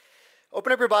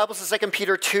Open up your Bibles to 2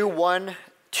 Peter 2, 1,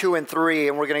 2, and 3,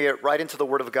 and we're going to get right into the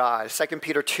Word of God. 2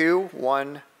 Peter 2,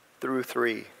 1 through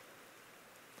 3.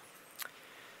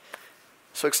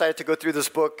 So excited to go through this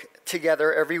book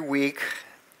together every week.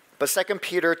 But 2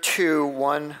 Peter 2,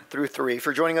 1 through 3. If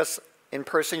you're joining us in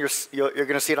person, you're going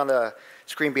to see it on the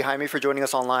screen behind me. If you're joining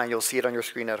us online, you'll see it on your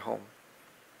screen at home.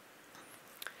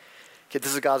 Okay,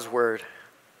 this is God's Word.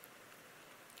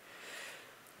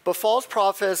 But false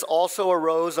prophets also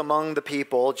arose among the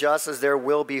people, just as there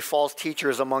will be false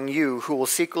teachers among you who will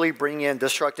secretly bring in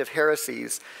destructive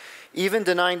heresies, even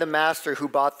denying the master who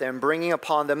bought them, bringing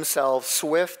upon themselves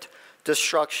swift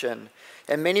destruction.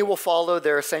 And many will follow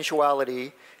their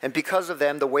sensuality, and because of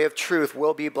them the way of truth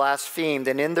will be blasphemed,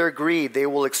 and in their greed they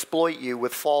will exploit you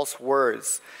with false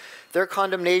words. Their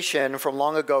condemnation from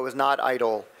long ago is not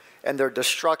idle, and their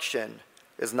destruction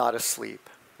is not asleep.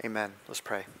 Amen. Let's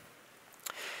pray.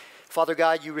 Father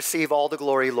God, you receive all the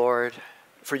glory, Lord,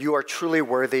 for you are truly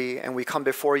worthy, and we come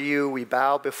before you, we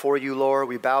bow before you, Lord,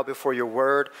 we bow before your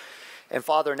word. And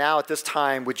Father, now at this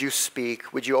time, would you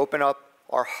speak? Would you open up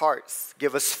our hearts,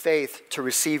 give us faith to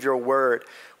receive your word?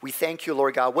 We thank you,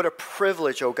 Lord God. What a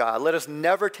privilege, oh God. Let us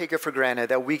never take it for granted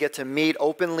that we get to meet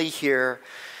openly here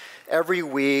every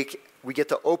week. We get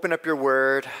to open up your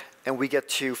word, and we get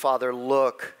to, Father,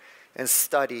 look and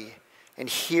study and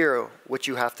hear what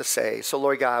you have to say. So,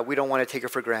 Lord God, we don't want to take it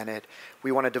for granted.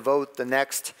 We want to devote the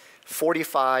next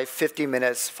 45, 50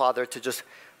 minutes, Father, to just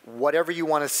whatever you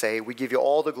want to say. We give you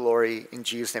all the glory. In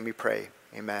Jesus' name we pray.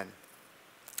 Amen.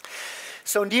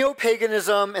 So,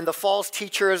 Neopaganism and the false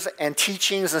teachers and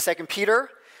teachings in 2 Peter,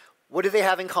 what do they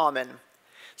have in common?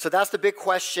 So that's the big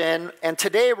question. And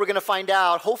today we're going to find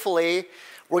out, hopefully,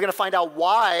 we're going to find out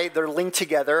why they're linked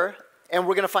together. And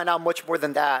we're going to find out much more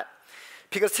than that.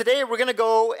 Because today we're going to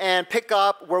go and pick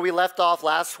up where we left off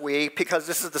last week, because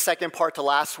this is the second part to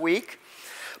last week.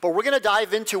 But we're going to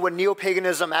dive into what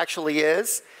Neopaganism actually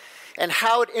is and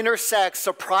how it intersects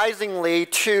surprisingly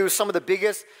to some of the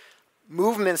biggest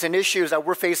movements and issues that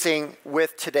we're facing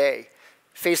today,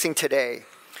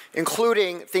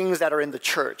 including things that are in the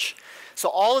church. So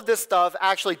all of this stuff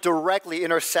actually directly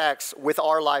intersects with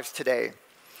our lives today.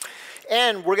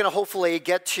 And we're going to hopefully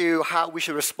get to how we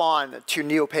should respond to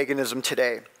Neopaganism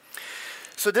today.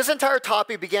 So this entire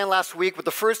topic began last week with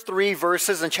the first 3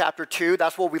 verses in chapter 2.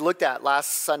 That's what we looked at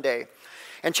last Sunday.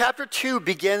 And chapter 2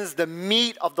 begins the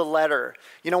meat of the letter.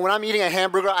 You know, when I'm eating a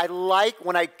hamburger, I like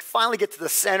when I finally get to the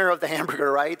center of the hamburger,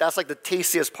 right? That's like the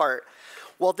tastiest part.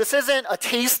 Well, this isn't a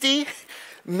tasty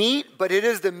meat, but it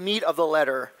is the meat of the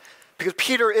letter. Because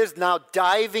Peter is now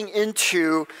diving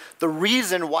into the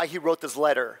reason why he wrote this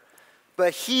letter.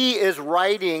 But he is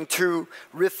writing to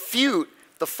refute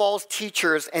the false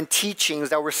teachers and teachings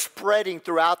that were spreading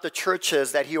throughout the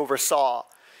churches that he oversaw.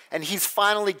 And he's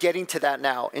finally getting to that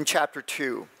now in chapter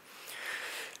 2.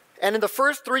 And in the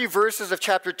first 3 verses of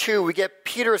chapter 2, we get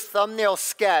Peter's thumbnail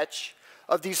sketch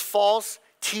of these false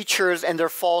teachers and their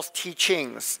false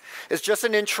teachings. It's just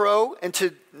an intro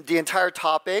into the entire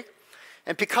topic.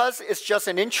 And because it's just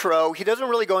an intro, he doesn't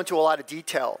really go into a lot of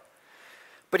detail.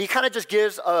 But he kind of just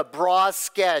gives a broad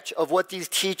sketch of what these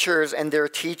teachers and their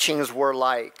teachings were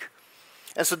like.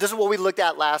 And so this is what we looked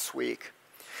at last week.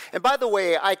 And by the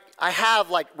way, I have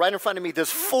like right in front of me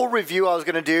this full review I was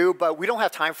going to do, but we don't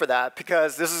have time for that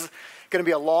because this is going to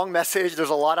be a long message. There's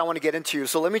a lot I want to get into.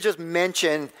 So let me just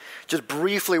mention just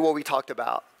briefly what we talked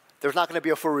about. There's not going to be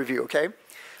a full review, okay?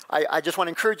 I just want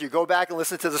to encourage you, go back and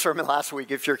listen to the sermon last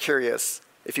week if you're curious,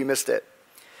 if you missed it.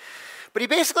 But he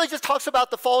basically just talks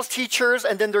about the false teachers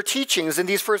and then their teachings in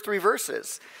these first 3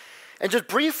 verses. And just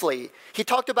briefly, he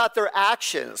talked about their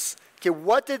actions. Okay,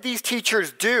 what did these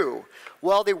teachers do?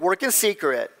 Well, they work in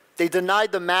secret. They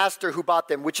denied the master who bought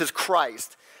them, which is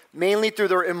Christ, mainly through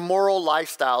their immoral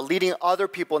lifestyle, leading other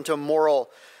people into immoral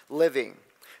living.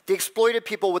 They exploited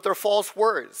people with their false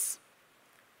words.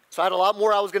 So I had a lot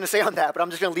more I was going to say on that, but I'm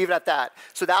just going to leave it at that.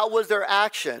 So that was their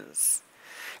actions.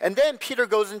 And then Peter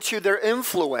goes into their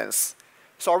influence.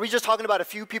 So are we just talking about a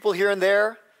few people here and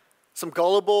there? Some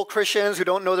gullible Christians who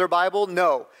don't know their Bible?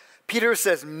 No. Peter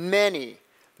says many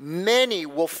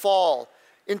will fall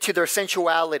into their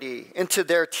sensuality, into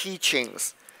their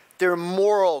teachings, their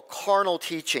moral, carnal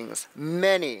teachings.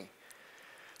 Many.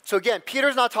 So again,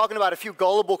 Peter's not talking about a few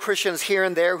gullible Christians here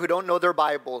and there who don't know their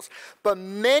Bibles, but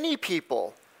many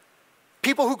people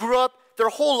who grew up their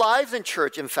whole lives in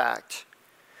church, in fact.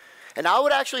 And I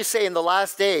would actually say in the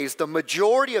last days, the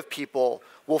majority of people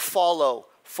will follow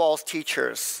false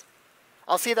teachers.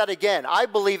 I'll say that again. I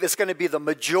believe it's going to be the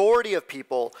majority of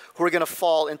people who are going to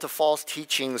fall into false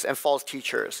teachings and false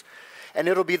teachers. And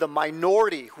it'll be the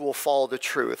minority who will follow the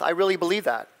truth. I really believe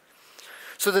that.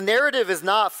 So the narrative is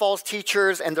not false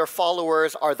teachers and their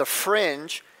followers are the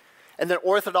fringe, and then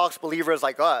Orthodox believers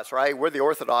like us, right? We're the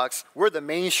Orthodox. We're the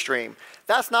mainstream.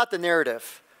 That's not the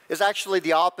narrative. It's actually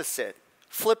the opposite.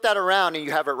 Flip that around and you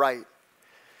have it right.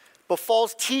 But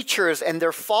false teachers and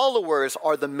their followers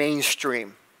are the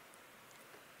mainstream.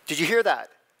 Did you hear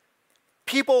that?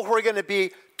 People who are going to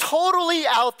be totally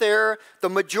out there, the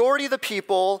majority of the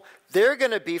people, they're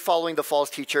going to be following the false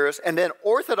teachers, and then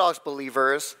Orthodox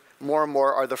believers, more and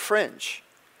more, are the fringe.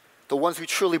 The ones who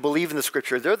truly believe in the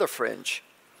scripture, they're the fringe.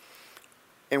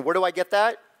 And where do I get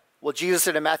that? Well, Jesus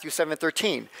said in Matthew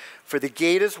 7:13, "For the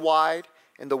gate is wide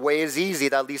and the way is easy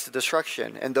that leads to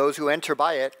destruction, and those who enter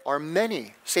by it are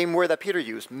many." Same word that Peter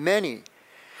used, many.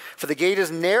 "For the gate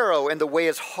is narrow and the way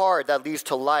is hard that leads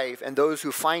to life, and those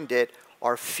who find it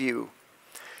are few."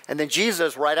 And then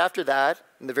Jesus, right after that,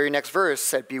 in the very next verse,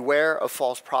 said, "Beware of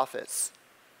false prophets."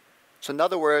 So in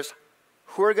other words,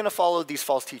 who are going to follow these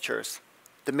false teachers?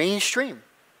 The mainstream,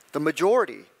 the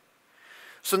majority.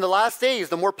 So in the last days,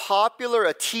 the more popular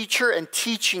a teacher and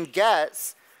teaching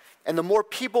gets, and the more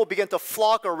people begin to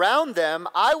flock around them,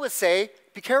 I would say,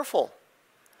 be careful.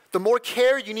 The more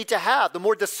care you need to have, the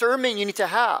more discernment you need to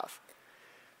have.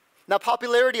 Now,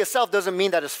 popularity itself doesn't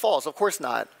mean that it's false. Of course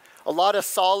not. A lot of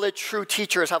solid, true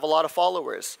teachers have a lot of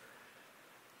followers.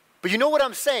 But you know what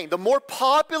I'm saying? The more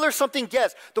popular something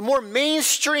gets, the more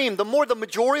mainstream, the more the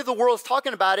majority of the world is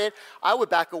talking about it, I would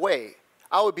back away.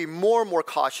 I would be more and more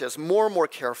cautious, more and more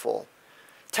careful.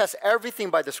 Test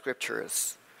everything by the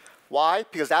scriptures. Why?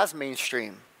 Because that's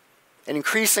mainstream. And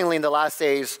increasingly in the last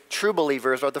days, true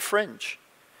believers are the fringe.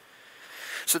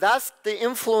 So that's the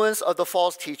influence of the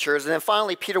false teachers. And then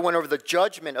finally, Peter went over the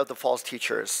judgment of the false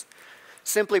teachers.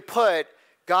 Simply put,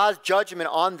 God's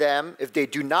judgment on them, if they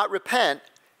do not repent,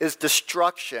 is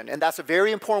destruction. And that's a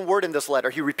very important word in this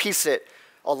letter. He repeats it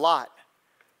a lot.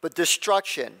 But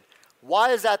destruction.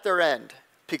 Why is that their end?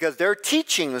 Because their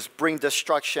teachings bring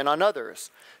destruction on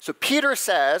others. So Peter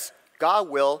says God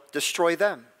will destroy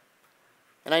them.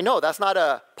 And I know that's not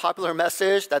a popular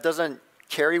message. That doesn't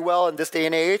carry well in this day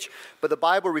and age. But the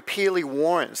Bible repeatedly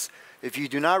warns, if you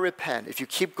do not repent, if you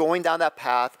keep going down that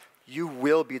path, you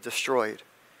will be destroyed.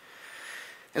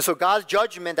 And so God's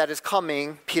judgment that is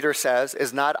coming, Peter says,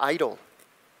 is not idle.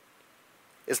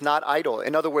 It's not idle.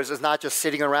 In other words, it's not just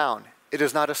sitting around. It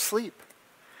is not asleep.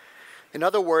 In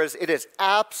other words, it is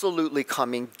absolutely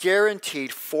coming,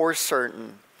 guaranteed for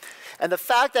certain. And the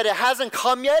fact that it hasn't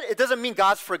come yet, it doesn't mean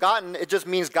God's forgotten. It just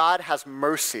means God has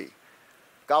mercy.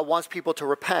 God wants people to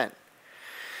repent.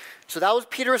 So that was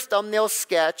Peter's thumbnail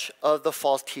sketch of the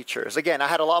false teachers. Again, I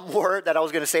had a lot more that I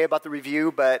was going to say about the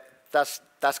review, but that's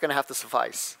going to have to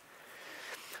suffice.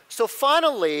 So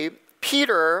finally,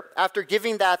 Peter, after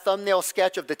giving that thumbnail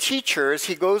sketch of the teachers,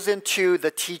 he goes into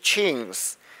the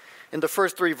teachings in the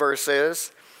first 3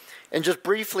 verses. And just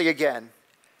briefly again,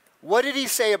 what did he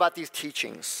say about these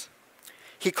teachings?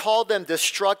 He called them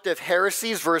destructive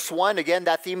heresies, verse 1. Again,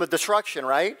 that theme of destruction,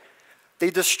 right? They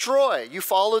destroy. You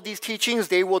follow these teachings,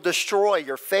 they will destroy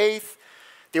your faith.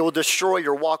 They will destroy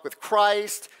your walk with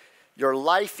Christ, your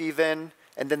life even,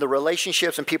 and then the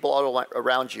relationships and people all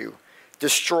around you.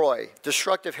 Destroy.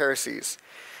 Destructive heresies.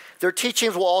 Their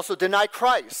teachings will also deny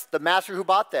Christ, the master who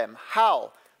bought them.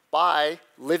 How? By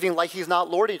living like he's not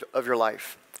Lord of your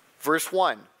life. Verse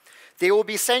 1. They will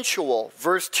be sensual.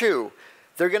 Verse 2.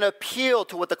 They're going to appeal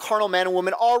to what the carnal man and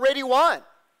woman already want.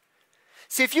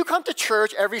 See, if you come to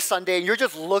church every Sunday and you're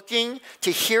just looking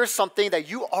to hear something that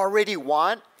you already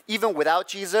want, even without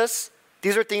Jesus,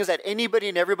 these are things that anybody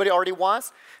and everybody already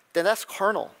wants, then that's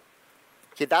carnal.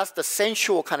 Okay, that's the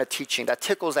sensual kind of teaching that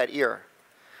tickles that ear.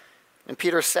 And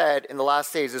Peter said in the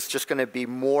last days, it's just going to be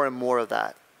more and more of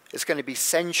that. It's going to be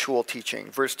sensual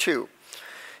teaching. Verse 2.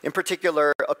 In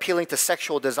particular, appealing to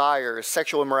sexual desires,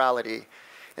 sexual immorality.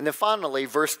 And then finally,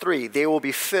 verse 3, they will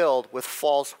be filled with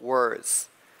false words.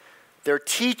 Their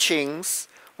teachings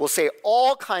will say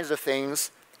all kinds of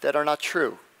things that are not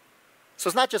true. So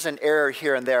it's not just an error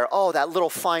here and there. Oh, that little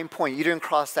fine point, you didn't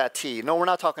cross that T. No, we're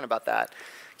not talking about that.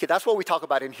 Okay, that's what we talk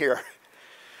about in here.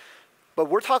 But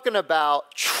we're talking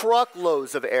about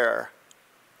truckloads of error.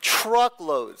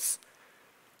 Truckloads.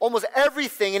 Almost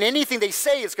everything and anything they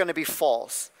say is going to be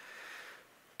false.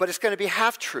 But it's going to be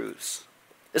half-truths.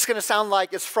 It's going to sound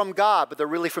like it's from God, but they're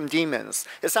really from demons.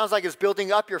 It sounds like it's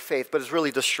building up your faith, but it's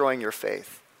really destroying your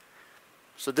faith.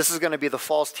 So this is going to be the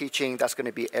false teaching that's going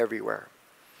to be everywhere.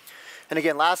 And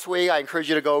again, last week, I encourage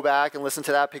you to go back and listen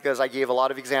to that because I gave a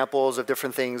lot of examples of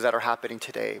different things that are happening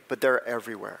today, but they're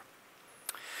everywhere.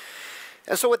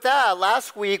 And so with that,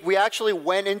 last week we actually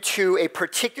went into a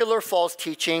particular false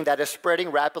teaching that is spreading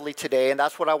rapidly today, and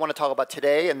that's what I want to talk about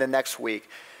today and the next week.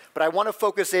 But I want to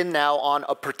focus in now on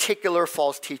a particular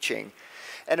false teaching.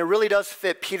 And it really does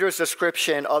fit Peter's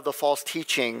description of the false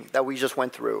teaching that we just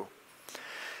went through.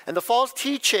 And the false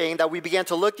teaching that we began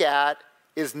to look at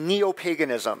is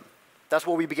Neopaganism. That's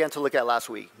what we began to look at last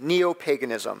week,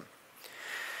 Neopaganism.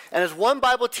 And as one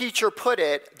Bible teacher put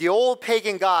it, the old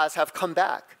pagan gods have come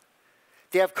back.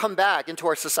 They have come back into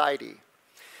our society.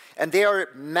 And they are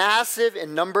massive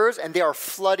in numbers, and they are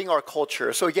flooding our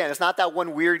culture. So again, it's not that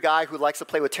one weird guy who likes to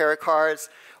play with tarot cards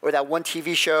or that one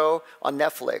TV show on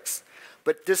Netflix.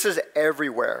 But this is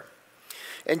everywhere.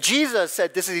 And Jesus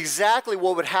said this is exactly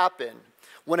what would happen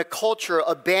when a culture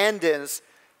abandons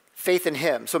faith in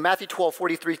him. So Matthew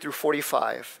 12:43 through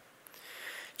 45.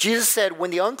 Jesus said,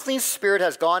 when the unclean spirit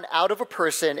has gone out of a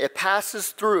person, it passes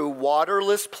through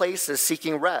waterless places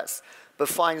seeking rest, but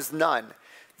finds none.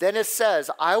 Then it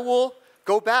says, I will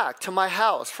go back to my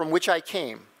house from which I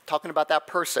came, talking about that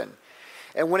person.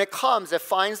 And when it comes, it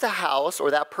finds the house or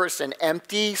that person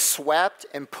empty, swept,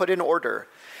 and put in order.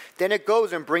 Then it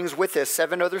goes and brings with it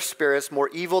 7 other spirits more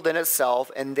evil than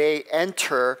itself, and they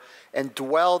enter and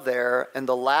dwell there, and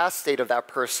the last state of that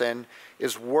person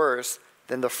is worse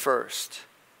than the first.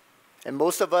 And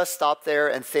most of us stop there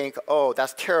and think, oh,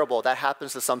 that's terrible, that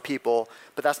happens to some people,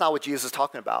 but that's not what Jesus is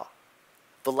talking about.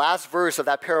 The last verse of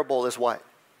that parable is what?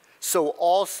 So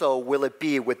also will it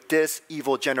be with this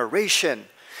evil generation.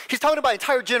 He's talking about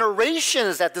entire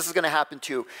generations that this is going to happen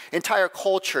to, entire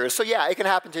cultures. So yeah, it can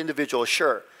happen to individuals,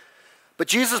 sure. But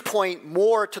Jesus' point,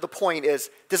 more to the point, is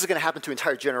this is going to happen to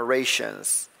entire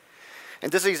generations.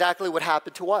 And this is exactly what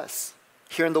happened to us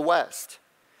here in the West.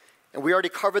 And we already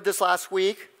covered this last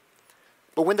week.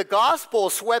 But when the gospel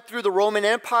swept through the Roman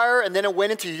Empire, and then it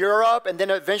went into Europe, and then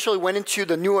it eventually went into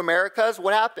the new Americas,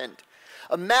 what happened?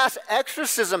 A mass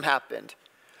exorcism happened.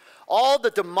 All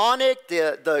the demonic,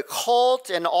 the cult,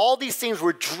 and all these things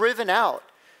were driven out.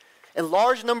 And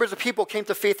large numbers of people came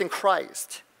to faith in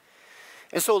Christ.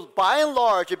 And so by and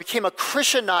large, it became a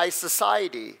Christianized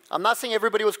society. I'm not saying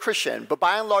everybody was Christian, but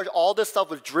by and large, all this stuff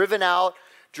was driven out,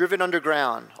 driven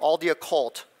underground, all the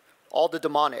occult, all the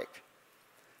demonic.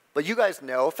 But you guys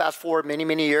know, fast forward many,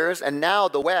 many years, and now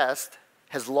the West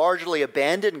has largely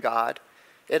abandoned God.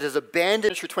 It has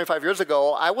abandoned 25 years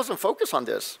ago. I wasn't focused on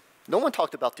this. No one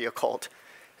talked about the occult.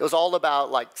 It was all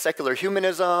about like secular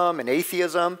humanism and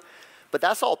atheism, but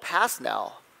that's all past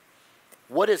now.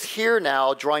 What is here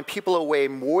now, drawing people away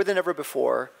more than ever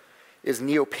before, is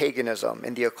Neopaganism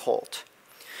and the occult.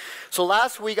 So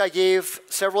last week I gave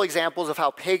several examples of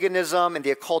how paganism and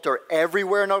the occult are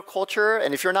everywhere in our culture.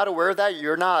 And if you're not aware of that,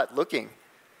 you're not looking.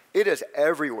 It is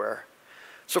everywhere.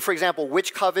 So for example,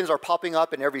 witch covens are popping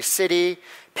up in every city.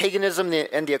 Paganism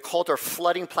and the occult are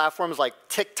flooding platforms like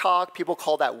TikTok. People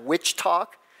call that witch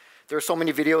talk. There are so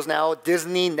many videos now.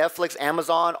 Disney, Netflix,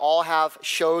 Amazon all have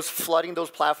shows flooding those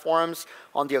platforms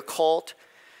on the occult.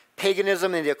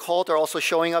 Paganism and the occult are also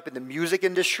showing up in the music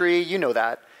industry. You know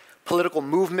that. Political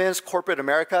movements, corporate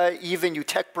America, even you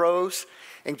tech bros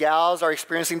and gals are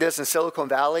experiencing this in Silicon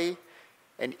Valley,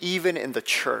 and even in the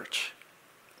church.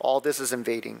 All this is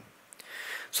invading.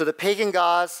 So the pagan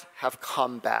gods have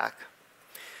come back.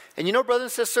 And you know, brothers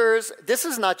and sisters, this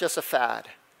is not just a fad.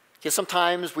 Okay,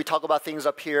 sometimes we talk about things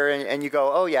up here and you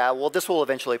go, oh yeah, well this will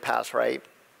eventually pass, right?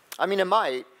 I mean, it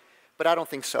might, but I don't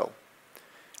think so.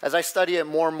 As I study it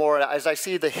more and more, as I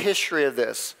see the history of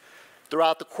this,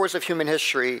 throughout the course of human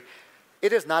history,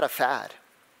 it is not a fad.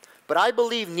 But I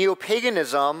believe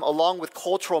Neopaganism, along with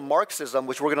cultural Marxism,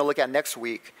 which we're going to look at next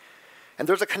week, and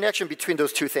there's a connection between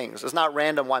those two things. It's not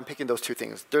random why I'm picking those two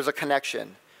things. There's a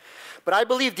connection. But I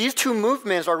believe these two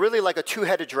movements are really like a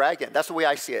two-headed dragon. That's the way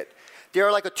I see it. They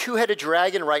are like a two-headed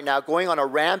dragon right now going on a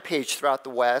rampage throughout the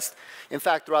West, in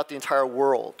fact, throughout the entire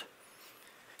world.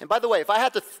 And by the way, if I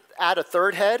had to add a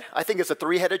third head, I think it's a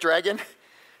three-headed dragon,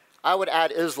 I would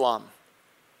add Islam.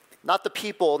 Not the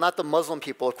people, not the Muslim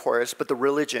people, of course, but the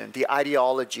religion, the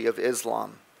ideology of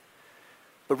Islam.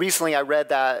 But recently I read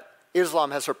that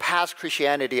Islam has surpassed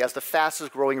Christianity as the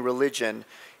fastest growing religion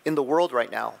in the world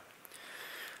right now.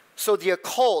 So the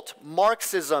occult,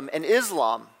 Marxism, and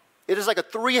Islam, it is like a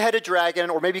three-headed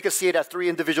dragon, or maybe you could see it as three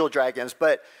individual dragons,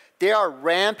 but they are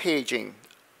rampaging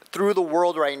through the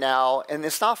world right now, and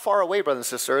it's not far away,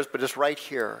 brothers and sisters, but it's right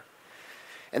here.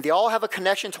 And they all have a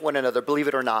connection to one another, believe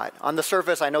it or not. On the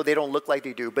surface, I know they don't look like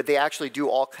they do, but they actually do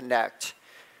all connect.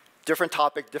 Different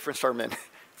topic, different sermon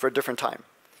for a different time.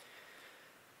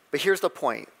 But here's the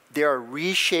point. They are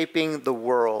reshaping the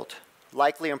world,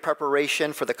 likely in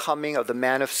preparation for the coming of the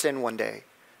man of sin one day.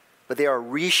 but they are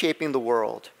reshaping the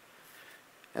world.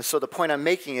 And so the point I'm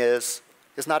making is,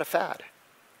 it's not a fad.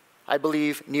 I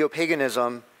believe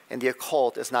neopaganism and the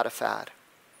occult is not a fad.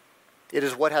 It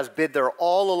is what has been there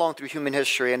all along through human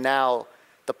history, and now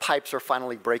the pipes are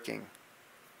finally breaking.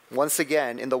 Once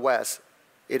again, in the West,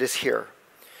 it is here.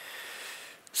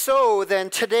 So then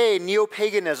today,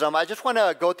 neopaganism, I just want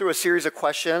to go through a series of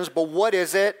questions, but what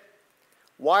is it?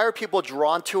 Why are people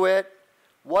drawn to it?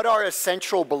 What are its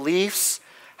central beliefs?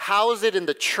 How is it in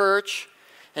the church?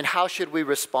 And how should we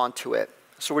respond to it?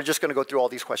 So we're just going to go through all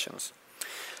these questions.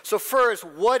 So first,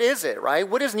 what is it, right?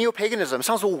 What is neopaganism? It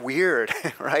sounds so weird,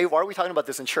 right? Why are we talking about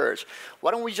this in church? Why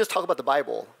don't we just talk about the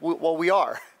Bible? Well, we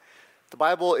are. The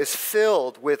Bible is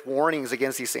filled with warnings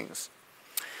against these things.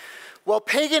 Well,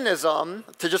 paganism,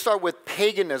 to just start with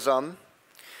paganism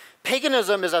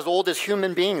is as old as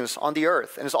human beings on the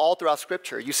earth, and it's all throughout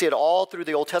Scripture. You see it all through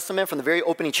the Old Testament, from the very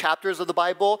opening chapters of the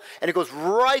Bible, and it goes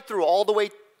right through, all the way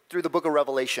through the book of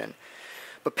Revelation.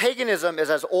 But paganism is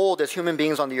as old as human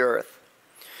beings on the earth,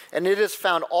 and it is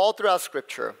found all throughout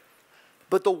Scripture.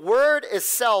 But the word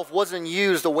itself wasn't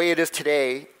used the way it is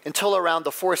today until around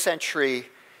the 4th century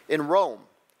in Rome.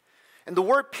 And the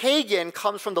word pagan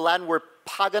comes from the Latin word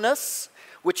paganus,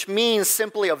 which means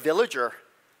simply a villager,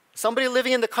 somebody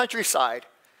living in the countryside.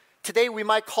 Today we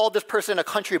might call this person a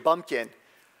country bumpkin,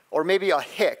 or maybe a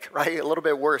hick, right? A little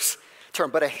bit worse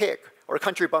term, but a hick or a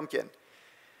country bumpkin.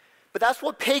 But that's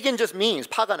what pagan just means,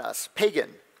 paganus, pagan.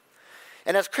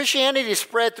 And as Christianity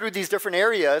spread through these different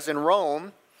areas in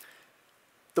Rome,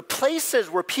 the places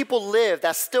where people lived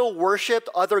that still worshipped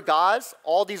other gods,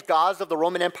 all these gods of the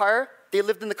Roman Empire, they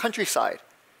lived in the countryside.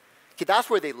 Okay, that's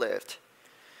where they lived.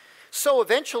 So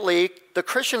eventually, the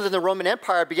Christians in the Roman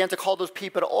Empire began to call those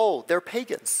people, oh, they're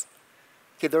pagans.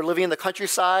 Okay, they're living in the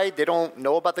countryside. They don't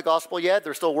know about the gospel yet.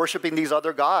 They're still worshiping these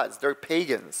other gods. They're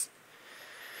pagans.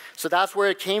 So that's where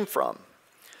it came from.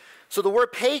 So the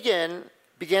word pagan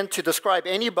began to describe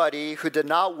anybody who did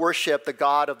not worship the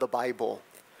God of the Bible,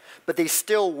 but they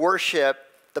still worship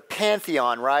the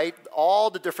pantheon, right? All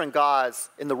the different gods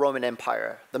in the Roman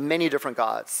Empire, the many different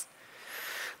gods.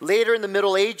 Later in the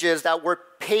Middle Ages, that word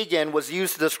pagan was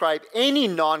used to describe any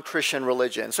non-Christian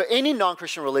religion. So any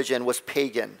non-Christian religion was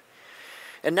pagan.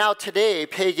 And now today,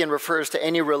 pagan refers to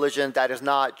any religion that is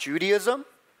not Judaism,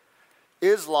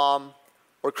 Islam,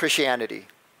 or Christianity.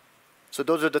 So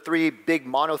those are the three big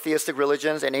monotheistic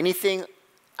religions, and anything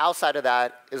outside of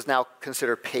that is now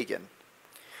considered pagan.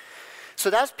 So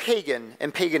that's pagan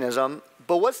and paganism,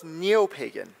 but what's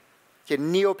neo-pagan? Okay,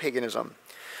 neo-paganism.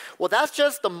 Well, that's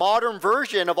just the modern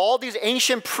version of all these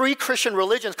ancient pre-Christian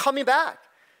religions coming back.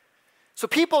 So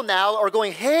people now are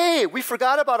going, hey, we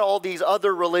forgot about all these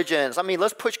other religions. I mean,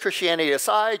 let's push Christianity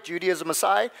aside, Judaism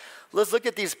aside. Let's look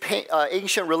at these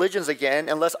ancient religions again,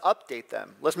 and let's update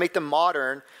them. Let's make them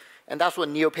modern, and that's what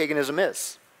neo-paganism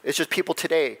is. It's just people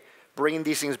today bringing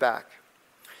these things back.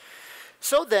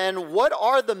 So then, what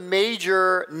are the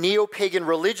major neo-pagan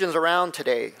religions around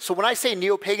today? So when I say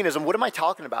neo-paganism, what am I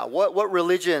talking about? What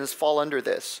religions fall under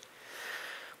this?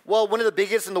 Well, one of the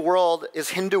biggest in the world is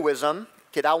Hinduism.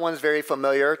 Okay, that one's very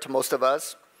familiar to most of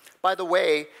us. By the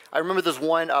way, I remember this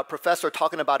one professor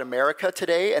talking about America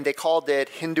today, and they called it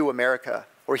Hindu America,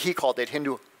 or he called it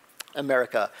Hindu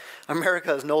America.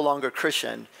 America is no longer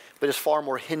Christian, but is far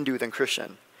more Hindu than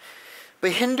Christian.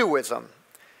 But Hinduism.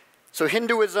 So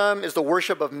Hinduism is the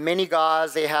worship of many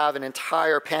gods. They have an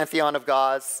entire pantheon of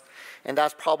gods, and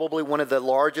that's probably one of the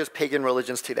largest pagan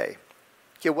religions today.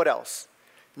 Okay, what else?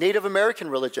 Native American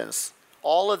religions.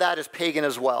 All of that is pagan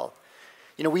as well.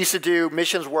 You know, we used to do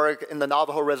missions work in the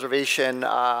Navajo reservation.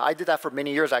 I did that for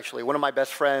many years, actually. One of my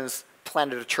best friends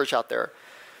planted a church out there.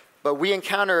 But we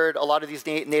encountered a lot of these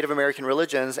Native American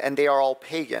religions, and they are all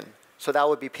pagan. So that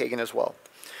would be pagan as well.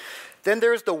 Then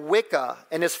there's the Wicca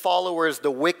and its followers,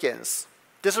 the Wiccans.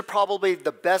 This is probably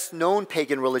the best known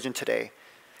pagan religion today.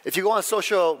 If you go on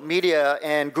social media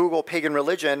and Google pagan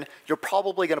religion, you're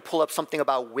probably going to pull up something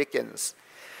about Wiccans.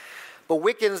 But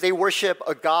Wiccans, they worship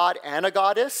a god and a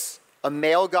goddess, a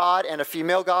male god and a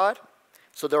female god.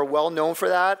 So they're well known for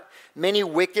that. Many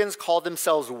Wiccans call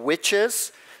themselves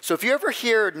witches. So if you ever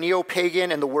hear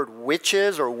neo-pagan and the word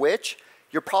witches or witch,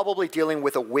 you're probably dealing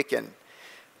with a Wiccan.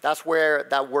 That's where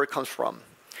that word comes from.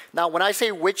 Now, when I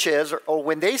say witches, or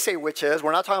when they say witches,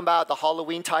 we're not talking about the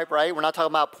Halloween type, right? We're not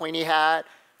talking about pointy hat,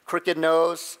 crooked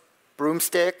nose,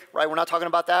 broomstick, right? We're not talking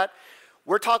about that.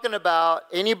 We're talking about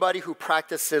anybody who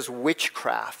practices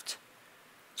witchcraft.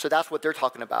 So that's what they're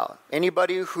talking about.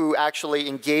 Anybody who actually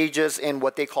engages in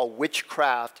what they call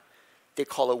witchcraft, they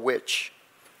call a witch.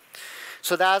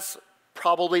 So that's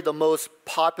probably the most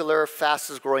popular,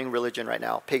 fastest growing religion right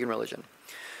now, pagan religion.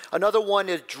 Another one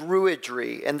is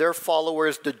Druidry, and their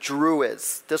followers, the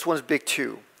Druids. This one's big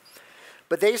too.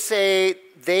 But they say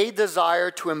they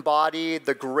desire to embody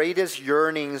the greatest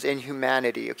yearnings in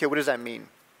humanity. Okay, what does that mean?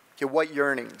 Okay, what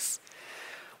yearnings?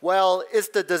 Well, it's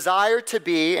the desire to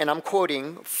be, and I'm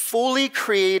quoting, fully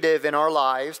creative in our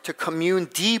lives, to commune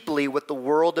deeply with the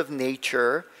world of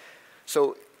nature.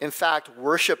 So, in fact,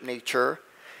 worship nature,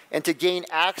 and to gain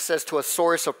access to a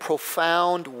source of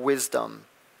profound wisdom.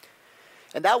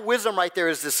 And that wisdom right there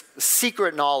is this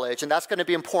secret knowledge, and that's going to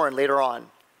be important later on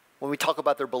when we talk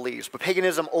about their beliefs. But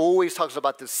paganism always talks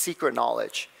about this secret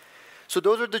knowledge. So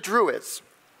those are the Druids.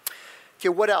 Okay,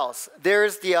 what else?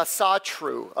 There's the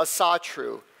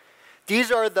Asatru.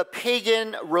 These are the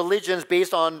pagan religions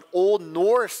based on Old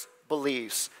Norse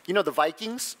beliefs. You know, the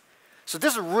Vikings? So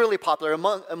this is really popular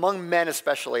among men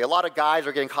especially. A lot of guys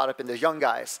are getting caught up in this, young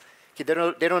guys. Okay,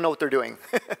 they don't know what they're doing.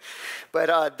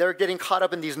 But they're getting caught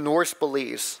up in these Norse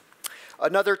beliefs.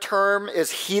 Another term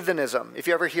is heathenism. If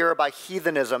you ever hear about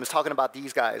heathenism, it's talking about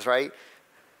these guys, right?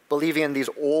 Believing in these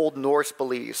old Norse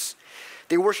beliefs.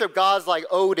 They worship gods like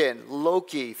Odin,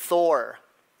 Loki, Thor.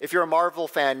 If you're a Marvel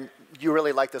fan, you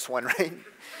really like this one, right?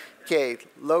 Okay,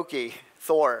 Loki,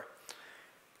 Thor.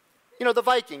 You know, the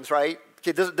Vikings, right?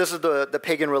 Okay, this is the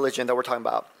pagan religion that we're talking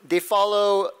about. They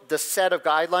follow the set of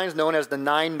guidelines known as the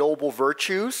 9 noble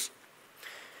virtues.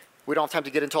 We don't have time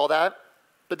to get into all that,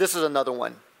 but this is another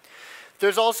one.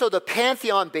 There's also the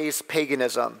pantheon-based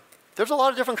paganism. There's a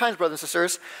lot of different kinds, brothers and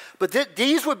sisters. But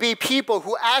these would be people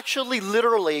who actually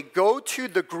literally go to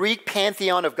the Greek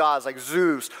pantheon of gods like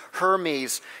Zeus,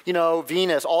 Hermes,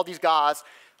 Venus, all these gods,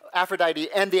 Aphrodite,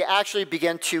 and they actually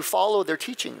begin to follow their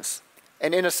teachings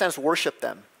and in a sense worship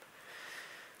them.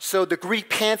 So the Greek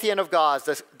pantheon of gods,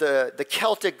 the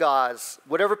Celtic gods,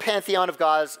 whatever pantheon of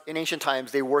gods in ancient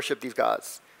times, they worship these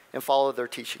gods and follow their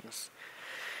teachings.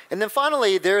 And then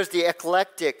finally, there's the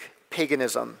eclectic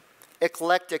paganism.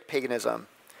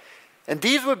 And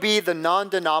these would be the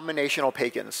non-denominational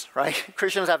pagans, right?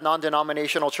 Christians have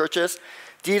non-denominational churches.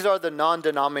 These are the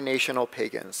non-denominational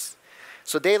pagans.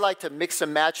 So they like to mix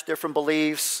and match different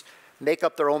beliefs, make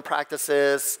up their own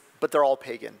practices, but they're all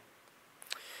pagan.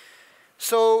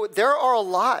 So there are a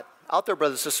lot out there,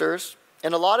 brothers and sisters.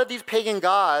 And a lot of these pagan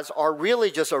gods are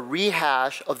really just a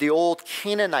rehash of the old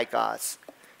Canaanite gods.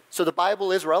 So the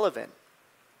Bible is relevant.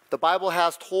 The Bible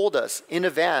has told us in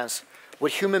advance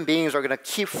what human beings are going to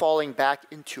keep falling back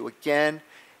into again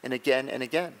and again and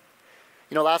again.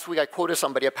 Last week I quoted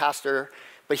somebody, a pastor,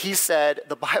 but he said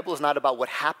the Bible is not about what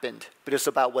happened, but it's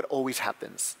about what always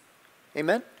happens.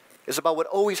 Amen? It's about what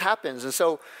always happens. And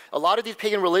so a lot of these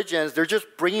pagan religions, they're just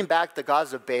bringing back the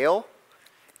gods of Baal,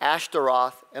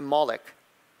 Ashtaroth, and Moloch,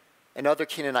 and other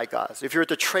Canaanite gods. If you were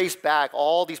to trace back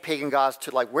all these pagan gods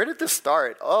to where did this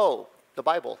start? Oh, the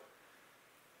Bible.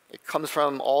 It comes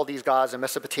from all these gods in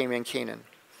Mesopotamia and Canaan.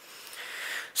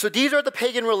 So these are the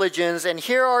pagan religions, and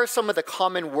here are some of the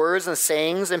common words and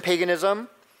sayings in paganism.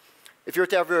 If you were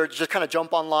to ever just kind of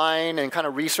jump online and kind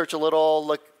of research a little,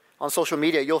 look on social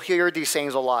media, you'll hear these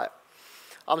sayings a lot.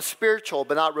 I'm spiritual,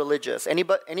 but not religious.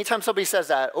 Anytime somebody says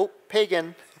that, oh,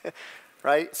 pagan,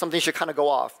 right? Something should kind of go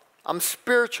off. I'm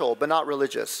spiritual, but not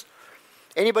religious.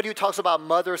 Anybody who talks about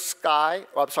Mother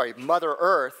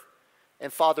Earth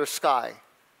and Father Sky.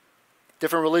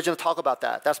 Different religions talk about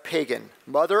that. That's pagan.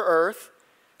 Mother Earth,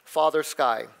 Father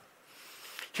Sky.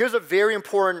 Here's a very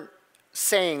important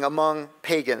saying among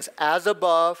pagans. As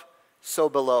above, so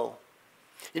below.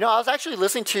 I was actually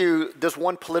listening to this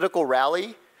one political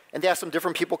rally, and they had some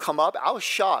different people come up. I was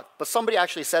shocked, but somebody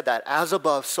actually said that. As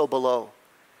above, so below.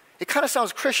 It kind of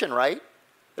sounds Christian, right?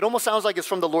 It almost sounds like it's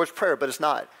from the Lord's Prayer, but it's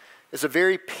not. It's a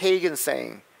very pagan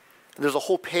saying. And there's a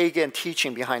whole pagan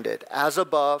teaching behind it. As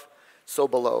above, so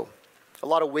below. A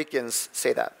lot of Wiccans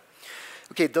say that.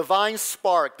 Okay, divine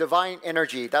spark, divine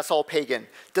energy, that's all pagan.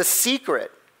 The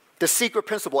secret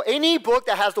principle. Any book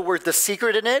that has the word the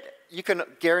secret in it, you can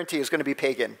guarantee is going to be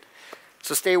pagan.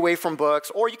 So stay away from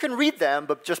books, or you can read them,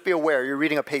 but just be aware you're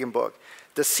reading a pagan book.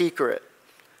 The secret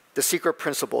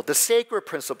principle, the sacred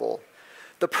principle,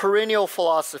 the perennial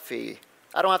philosophy.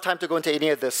 I don't have time to go into any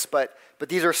of this, but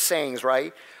these are sayings,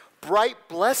 right? Bright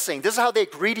blessing. This is how they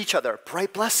greet each other.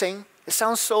 Bright blessing. It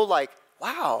sounds so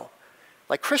wow,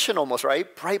 like Christian almost,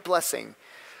 right? Bright blessing.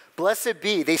 Blessed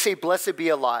be. They say blessed be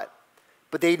a lot,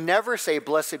 but they never say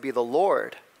blessed be the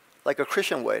Lord like a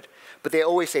Christian would. But they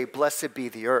always say blessed be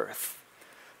the earth.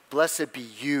 Blessed be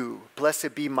you.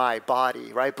 Blessed be my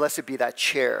body, right? Blessed be that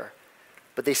chair.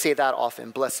 But they say that often,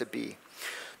 blessed be.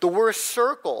 The word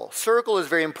circle is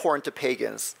very important to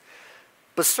pagans.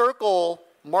 But circle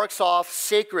marks off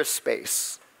sacred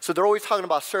space. So they're always talking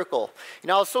about circle.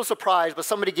 I was so surprised, but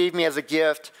somebody gave me as a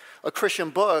gift a Christian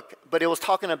book, but it was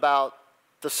talking about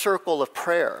the circle of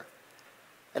prayer.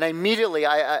 And immediately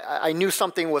I knew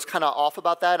something was kind of off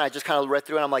about that, and I just kind of read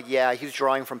through it, and I'm like, yeah, he's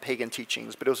drawing from pagan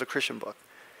teachings, but it was a Christian book.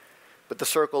 But the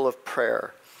circle of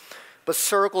prayer. But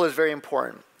circle is very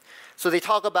important. So they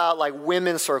talk about like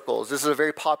women's circles. This is a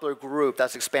very popular group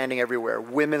that's expanding everywhere,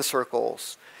 women's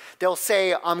circles. They'll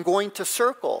say, I'm going to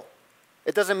circle.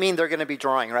 It doesn't mean they're going to be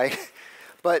drawing, right?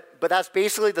 But that's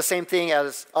basically the same thing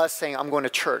as us saying, I'm going to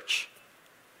church.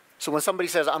 So when somebody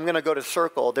says, I'm going to go to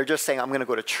circle, they're just saying, I'm going to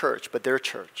go to church, but they're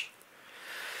church.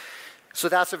 So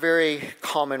that's a very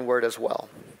common word as well.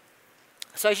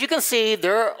 So as you can see,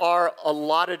 there are a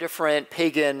lot of different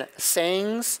pagan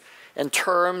sayings and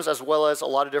terms, as well as a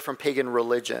lot of different pagan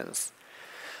religions.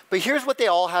 But here's what they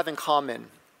all have in common.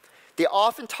 They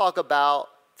often talk about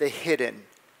the hidden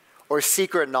or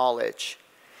secret knowledge.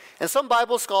 And some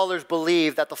Bible scholars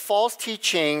believe that the false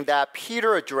teaching that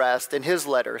Peter addressed in his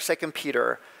letter, 2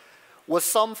 Peter, was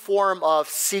some form of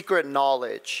secret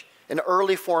knowledge, an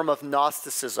early form of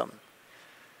Gnosticism.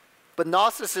 But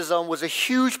Gnosticism was a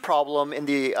huge problem in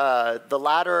the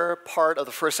latter part of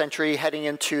the first century, heading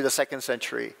into the second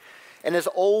century, and has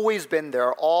always been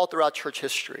there all throughout church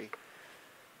history.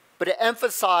 But it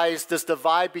emphasized this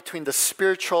divide between the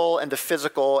spiritual and the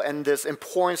physical, and this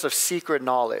importance of secret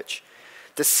knowledge,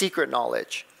 the secret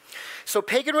knowledge. So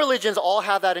pagan religions all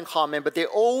have that in common, but they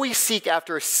always seek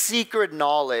after secret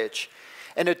knowledge,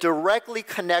 and it directly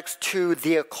connects to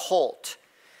the occult.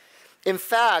 In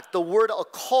fact, the word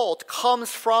occult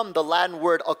comes from the Latin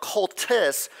word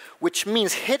occultus, which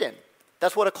means hidden.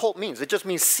 That's what occult means. It just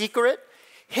means secret,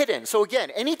 hidden. So again,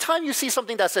 anytime you see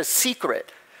something that says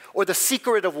secret, or the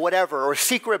secret of whatever, or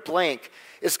secret blank,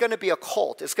 it's going to be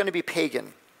occult. It's going to be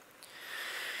pagan.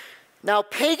 Now,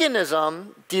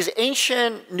 paganism, these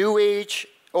ancient New Age,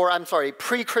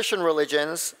 pre-Christian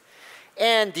religions,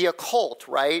 and the occult,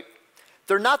 right?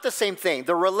 They're not the same thing.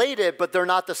 They're related, but they're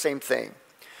not the same thing.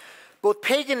 Both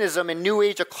paganism and New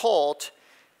Age occult,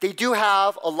 they do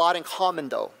have a lot in common,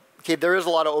 though. Okay, there is a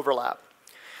lot of overlap.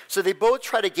 So they both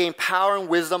try to gain power and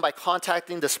wisdom by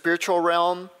contacting the spiritual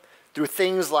realm through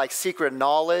things like secret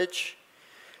knowledge,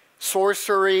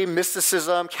 sorcery,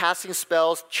 mysticism, casting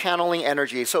spells, channeling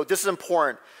energy. So this is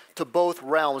important to both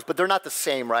realms, but they're not the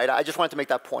same, right? I just wanted to make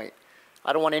that point.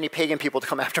 I don't want any pagan people to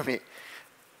come after me.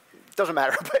 It doesn't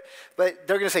matter, but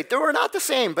they're going to say, they were not the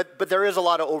same, but there is a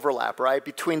lot of overlap, right,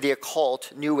 between the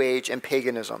occult, New Age, and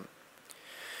paganism.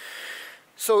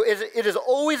 So it is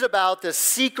always about this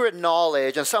secret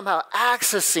knowledge and somehow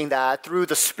accessing that through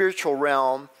the spiritual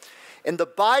realm. And the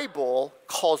Bible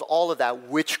calls all of that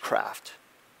witchcraft.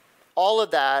 All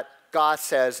of that, God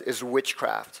says, is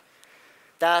witchcraft.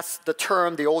 That's the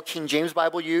term the old King James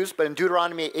Bible used, but in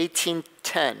Deuteronomy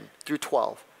 18:10 through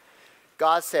 12,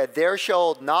 God said, there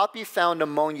shall not be found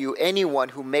among you anyone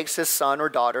who makes his son or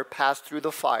daughter pass through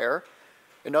the fire.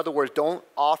 In other words, don't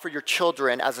offer your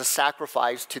children as a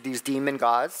sacrifice to these demon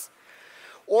gods.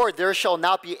 Or there shall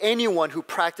not be anyone who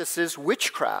practices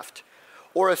witchcraft,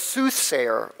 or a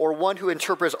soothsayer, or one who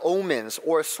interprets omens,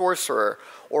 or a sorcerer,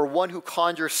 or one who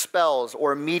conjures spells,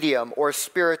 or a medium, or a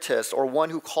spiritist, or one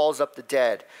who calls up the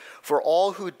dead. For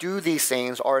all who do these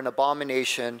things are an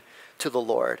abomination to the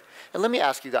Lord. And let me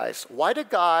ask you guys, why did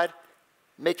God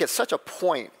make it such a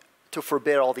point to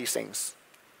forbid all these things?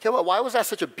 Okay, well, why was that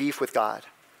such a beef with God?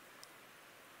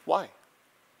 Why?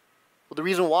 Well, the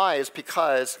reason why is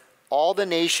because all the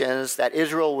nations that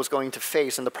Israel was going to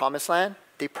face in the Promised Land,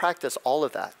 they practice all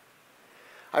of that.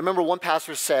 I remember one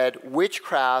pastor said,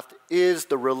 witchcraft is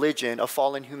the religion of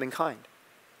fallen humankind.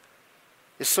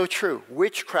 It's so true.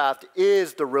 Witchcraft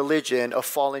is the religion of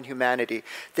fallen humanity.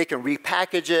 They can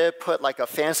repackage it, put like a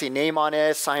fancy name on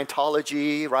it,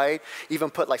 Scientology, right? Even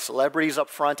put like celebrities up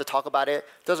front to talk about it.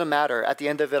 Doesn't matter. At the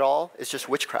end of it all, it's just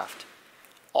witchcraft.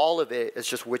 All of it is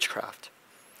just witchcraft.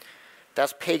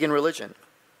 That's pagan religion.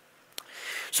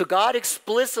 So God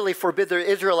explicitly forbid the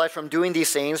Israelites from doing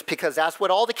these things because that's what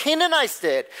all the Canaanites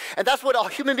did. And that's what all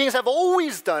human beings have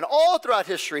always done all throughout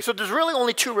history. So there's really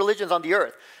only two religions on the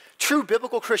earth. True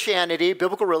biblical Christianity,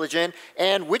 biblical religion,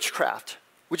 and witchcraft,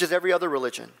 which is every other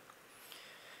religion.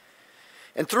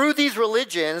 And through these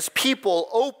religions, people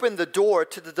open the door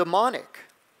to the demonic.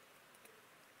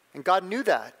 And God knew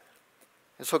that.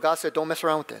 And so God said, don't mess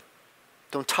around with it.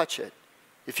 Don't touch it.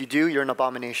 If you do, you're an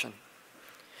abomination.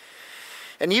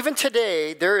 And even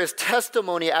today, there is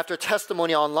testimony after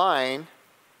testimony online.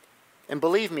 And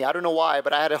believe me, I don't know why,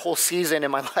 but I had a whole season in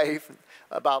my life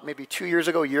about maybe 2 years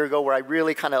ago, a year ago, where I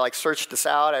really kind of like searched this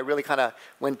out. I really kind of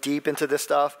went deep into this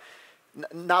stuff.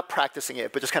 not practicing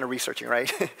it, but just kind of researching,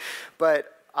 right?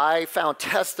 But I found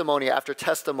testimony after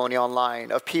testimony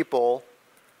online of people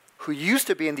who used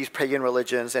to be in these pagan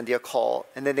religions and the occult,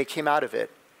 and then they came out of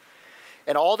it.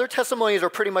 And all their testimonies are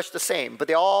pretty much the same, but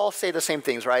they all say the same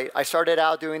things, right? I started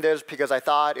out doing this because I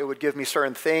thought it would give me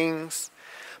certain things,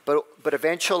 but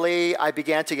eventually I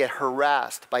began to get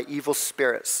harassed by evil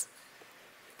spirits.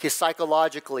 Okay,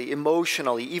 psychologically,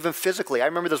 emotionally, even physically. I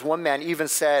remember this one man even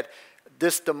said,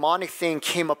 this demonic thing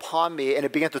came upon me and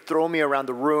it began to throw me around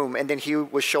the room, and then he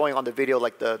was showing on the video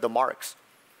like the marks.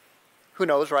 Who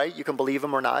knows, right? You can believe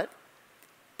him or not.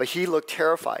 But he looked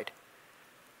terrified.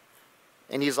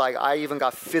 And he's like, I even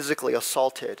got physically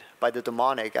assaulted by the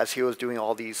demonic as he was doing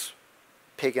all these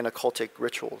pagan occultic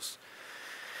rituals.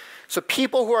 So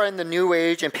people who are in the New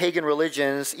Age and pagan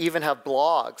religions even have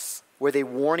blogs where they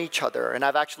warn each other. And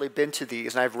I've actually been to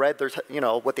these, and I've read their,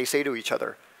 what they say to each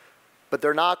other. But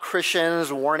they're not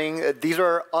Christians warning. These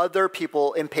are other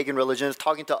people in pagan religions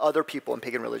talking to other people in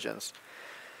pagan religions.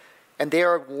 And they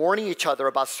are warning each other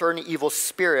about certain evil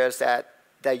spirits that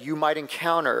you might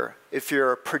encounter if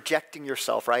you're projecting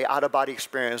yourself, right? Out-of-body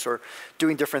experience or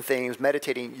doing different things,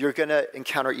 meditating. You're going to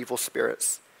encounter evil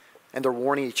spirits. And they're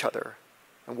warning each other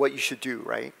and what you should do,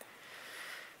 right?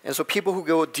 And so people who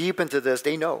go deep into this,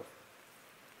 they know.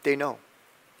 They know.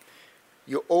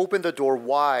 You open the door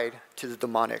wide to the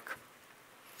demonic.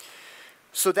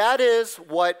 So that is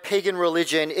what pagan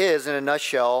religion is in a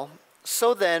nutshell.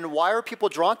 So then, why are people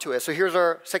drawn to it? So here's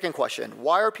our second question.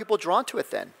 Why are people drawn to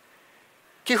it then?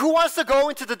 Okay, who wants to go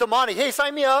into the demonic? Hey,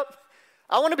 sign me up.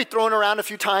 I want to be thrown around a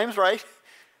few times, right?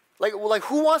 Like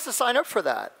who wants to sign up for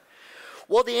that?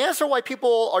 Well, the answer why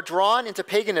people are drawn into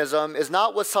paganism is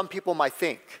not what some people might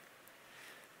think.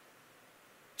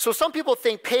 So some people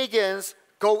think pagans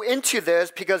go into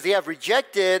this because they have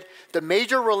rejected the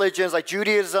major religions like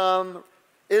Judaism,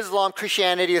 Islam,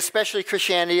 Christianity, especially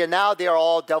Christianity, and now they are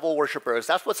all devil worshippers.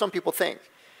 That's what some people think.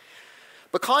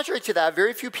 But contrary to that,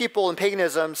 very few people in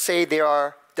paganism say they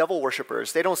are devil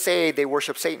worshippers. They don't say they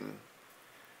worship Satan.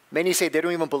 Many say they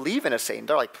don't even believe in a Satan.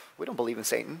 They're like, we don't believe in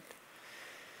Satan.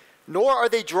 Nor are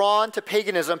they drawn to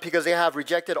paganism because they have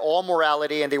rejected all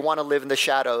morality and they want to live in the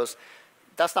shadows.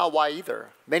 That's not why either.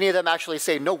 Many of them actually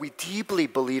say, no, we deeply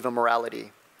believe in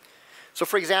morality. So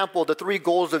for example, the 3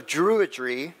 goals of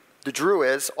Druidry, the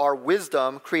Druids, are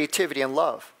wisdom, creativity, and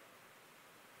love.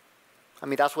 I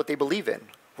mean, that's what they believe in.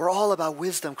 We're all about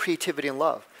wisdom, creativity, and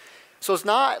love. So it's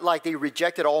not like they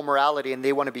rejected all morality and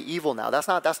they want to be evil now. That's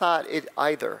not it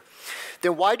either.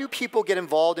 Then why do people get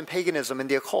involved in paganism and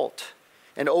the occult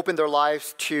and open their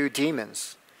lives to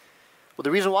demons? Well, the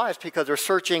reason why is because they're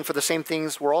searching for the same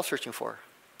things we're all searching for,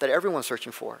 that everyone's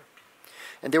searching for.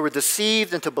 And they were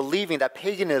deceived into believing that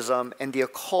paganism and the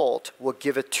occult will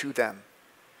give it to them.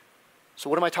 So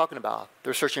what am I talking about?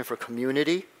 They're searching for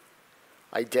community,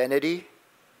 identity,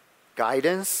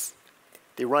 guidance.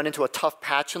 They run into a tough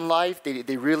patch in life.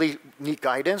 They really need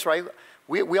guidance, right?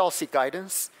 We all seek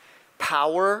guidance.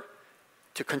 Power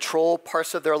to control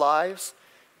parts of their lives.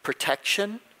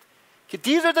 Protection. Okay,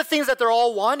 these are the things that they're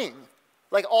all wanting,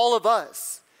 like all of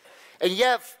us. And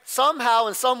yet, somehow,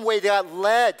 in some way, they got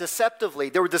led deceptively.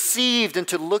 They were deceived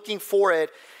into looking for it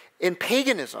in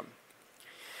paganism.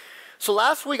 So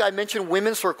last week I mentioned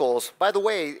women's circles. By the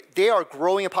way, they are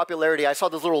growing in popularity. I saw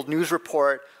this little news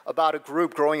report about a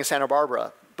group growing in Santa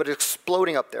Barbara, but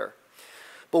exploding up there.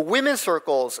 But women's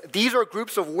circles, these are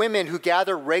groups of women who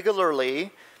gather regularly.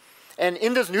 And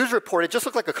in this news report, it just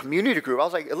looked like a community group. I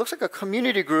was like, it looks like a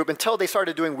community group until they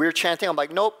started doing weird chanting. I'm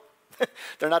like, nope,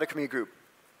 they're not a community group.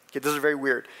 Okay, this is very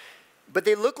weird. But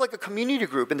they look like a community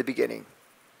group in the beginning.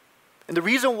 And the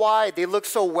reason why they looked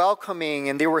so welcoming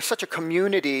and they were such a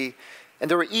community and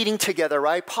they were eating together,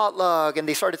 right? Potluck, and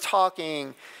they started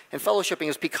talking and fellowshipping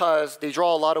is because they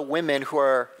draw a lot of women who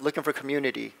are looking for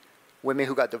community. Women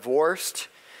who got divorced,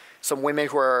 some women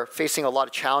who are facing a lot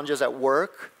of challenges at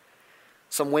work,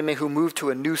 some women who moved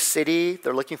to a new city,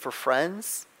 they're looking for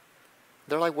friends.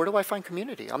 They're like, where do I find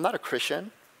community? I'm not a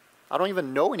Christian. I don't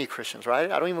even know any Christians,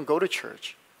 right? I don't even go to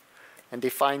church. And they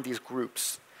find these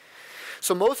groups.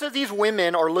 So most of these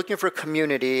women are looking for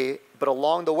community, but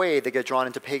along the way, they get drawn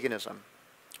into paganism.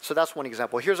 So that's one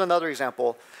example. Here's another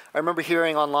example. I remember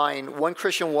hearing online one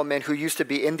Christian woman who used to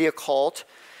be in the occult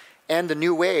and the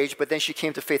New Age, but then she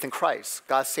came to faith in Christ.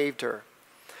 God saved her.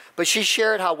 But she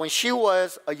shared how when she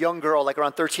was a young girl, like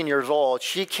around 13 years old,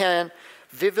 she can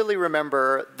vividly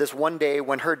remember this one day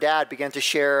when her dad began to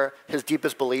share his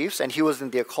deepest beliefs, and he was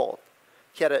in the occult.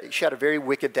 She had a very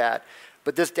wicked dad.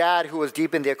 But this dad who was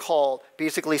deep in the occult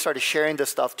basically started sharing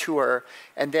this stuff to her,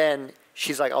 and then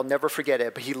she's like, I'll never forget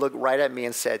it. But he looked right at me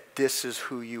and said, this is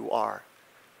who you are.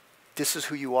 This is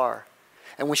who you are.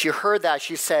 And when she heard that,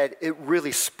 she said, it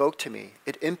really spoke to me.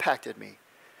 It impacted me.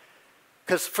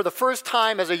 Because for the first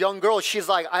time as a young girl, she's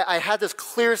like, I had this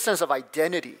clear sense of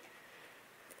identity.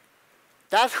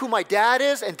 That's who my dad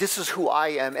is, and this is who I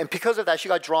am. And because of that, she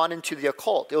got drawn into the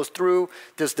occult. It was through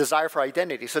this desire for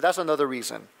identity. So that's another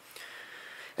reason.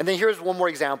 And then here's one more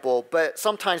example. But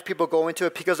sometimes people go into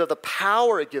it because of the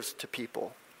power it gives to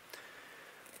people.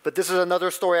 But this is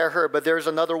another story I heard. But there's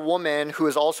another woman who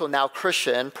is also now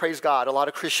Christian. Praise God. A lot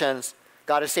of Christians,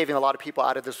 God is saving a lot of people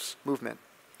out of this movement.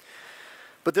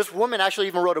 But this woman actually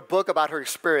even wrote a book about her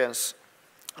experience.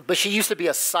 But she used to be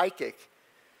a psychic.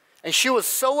 And she was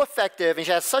so effective, and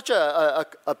she had such a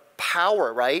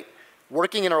power, right,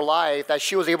 working in her life, that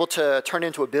she was able to turn it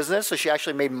into a business. So she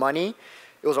actually made money.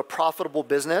 It was a profitable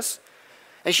business.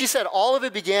 And she said all of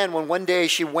it began when one day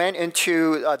she went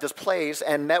into this place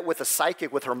and met with a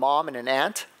psychic with her mom and an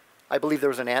aunt. I believe there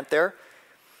was an aunt there.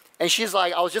 And she's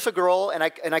like, I was just a girl, and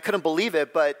I couldn't believe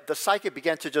it, but the psychic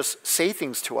began to just say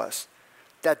things to us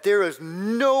that there is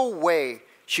no way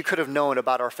she could have known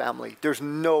about our family. There's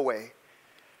no way.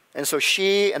 And so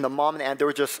she and the mom and the aunt, they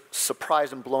were just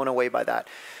surprised and blown away by that.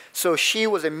 So she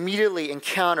was immediately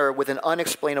encountered with an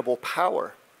unexplainable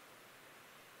power.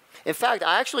 In fact,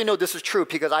 I actually know this is true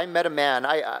because I met a man.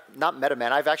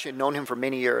 I've actually known him for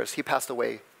many years. He passed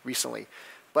away recently.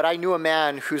 But I knew a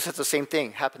man who said the same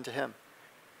thing happened to him.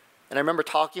 And I remember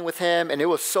talking with him, and it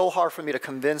was so hard for me to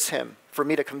convince him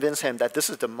that this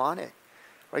is demonic,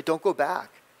 right? Don't go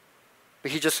back.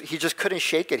 But he just couldn't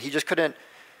shake it. He just couldn't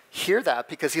hear that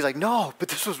because he's like, no, but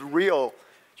this was real.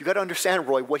 You got to understand,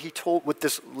 Roy, what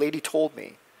this lady told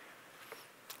me.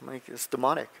 I'm like, it's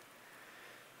demonic.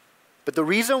 But the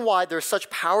reason why there's such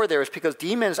power there is because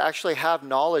demons actually have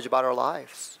knowledge about our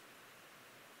lives.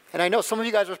 And I know some of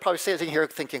you guys are probably sitting here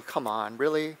thinking, come on,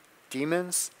 really?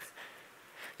 Demons?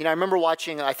 You know, I remember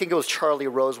watching, I think it was Charlie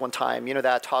Rose one time, you know,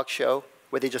 that talk show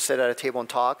where they just sit at a table and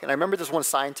talk. And I remember this one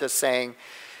scientist saying,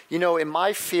 you know, in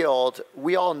my field,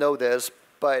 we all know this,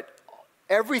 but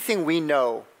everything we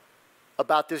know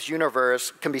about this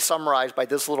universe can be summarized by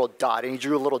this little dot. And he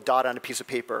drew a little dot on a piece of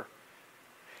paper.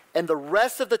 And the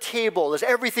rest of the table is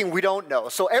everything we don't know.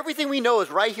 So everything we know is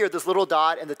right here, this little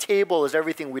dot, and the table is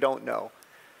everything we don't know.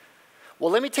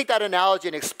 Well, let me take that analogy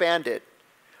and expand it.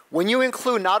 When you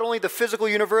include not only the physical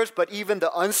universe, but even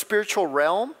the unspiritual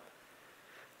realm,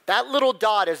 that little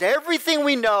dot is everything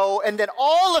we know, and then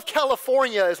all of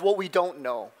California is what we don't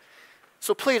know.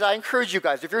 So please, I encourage you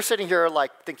guys, if you're sitting here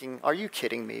like thinking, are you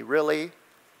kidding me, really?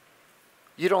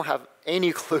 You don't have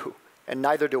any clue, and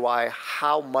neither do I,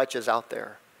 how much is out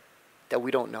there that we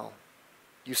don't know.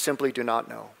 You simply do not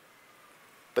know.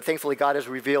 But thankfully, God has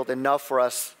revealed enough for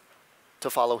us to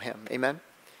follow him. Amen?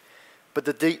 But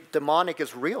the demonic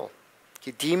is real.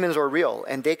 Okay, demons are real,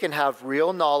 and they can have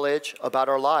real knowledge about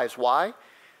our lives. Why?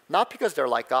 Not because they're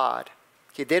like God.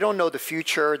 Okay, they don't know the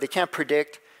future. They can't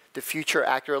predict the future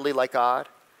accurately like God.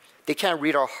 They can't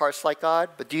read our hearts like God.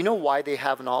 But do you know why they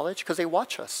have knowledge? Because they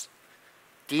watch us.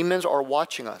 Demons are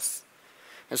watching us.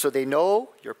 And so they know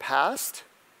your past.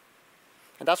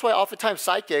 And that's why oftentimes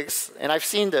psychics, and I've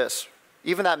seen this,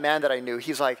 even that man that I knew,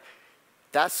 he's like,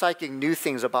 that psychic knew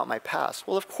things about my past.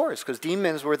 Well, of course, because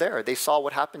demons were there. They saw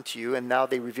what happened to you, and now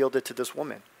they revealed it to this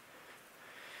woman.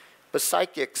 But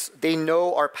psychics, they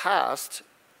know our past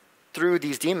through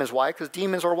these demons. Why? Because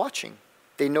demons are watching.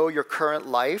 They know your current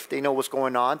life. They know what's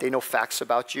going on. They know facts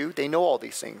about you. They know all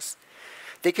these things.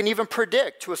 They can even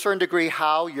predict to a certain degree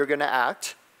how you're going to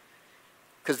act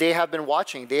because they have been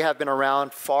watching. They have been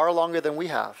around far longer than we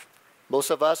have. Most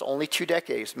of us, only 2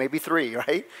 decades, maybe 3,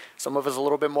 right? Some of us a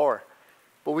little bit more.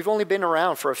 But we've only been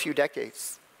around for a few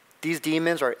decades. These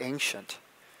demons are ancient.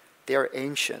 They are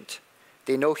ancient.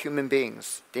 They know human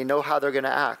beings. They know how they're going to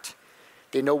act.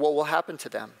 They know what will happen to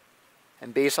them.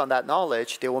 And based on that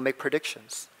knowledge, they will make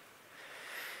predictions.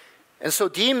 And so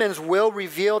demons will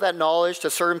reveal that knowledge to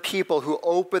certain people who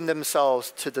open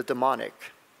themselves to the demonic.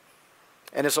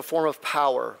 And it's a form of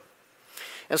power.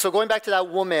 And so going back to that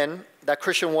woman, that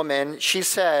Christian woman, she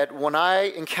said, when I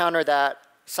encountered that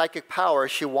psychic power,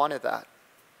 she wanted that.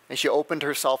 And she opened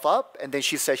herself up, and then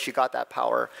she said she got that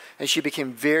power. And she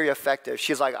became very effective.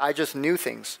 She's like, I just knew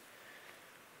things.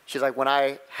 She's like, when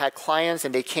I had clients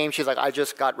and they came, she's like, I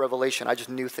just got revelation. I just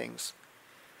knew things.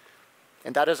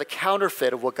 And that is a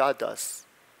counterfeit of what God does.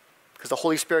 Because the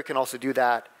Holy Spirit can also do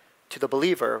that to the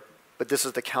believer, but this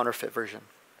is the counterfeit version.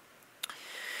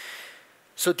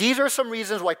 So these are some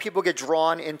reasons why people get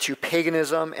drawn into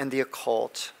paganism and the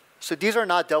occult. So these are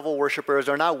not devil worshipers.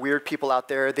 They're not weird people out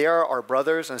there. They are our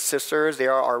brothers and sisters. They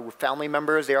are our family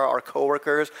members. They are our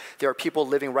coworkers. They are people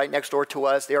living right next door to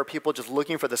us. They are people just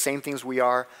looking for the same things we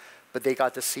are, but they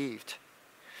got deceived.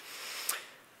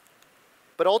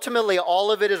 But ultimately,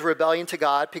 all of it is rebellion to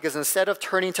God, because instead of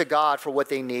turning to God for what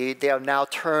they need, they have now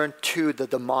turned to the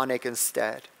demonic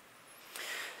instead.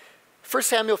 1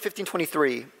 Samuel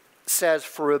 15:23 says,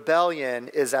 "For rebellion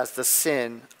is as the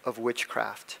sin of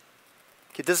witchcraft."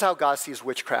 Okay, this is how God sees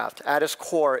witchcraft. At its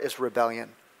core is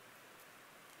rebellion.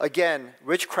 Again,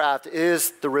 witchcraft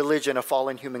is the religion of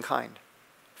fallen humankind,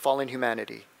 fallen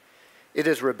humanity. It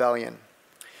is rebellion.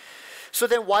 So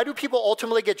then why do people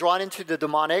ultimately get drawn into the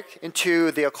demonic,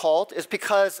 into the occult? It's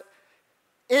because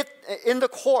in the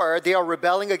core, they are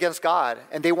rebelling against God,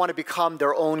 and they want to become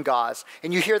their own gods.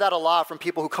 And you hear that a lot from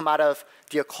people who come out of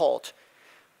the occult.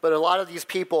 But a lot of these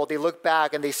people, they look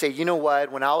back and they say, you know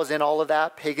what, when I was in all of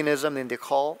that, paganism and the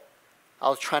occult, I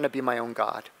was trying to be my own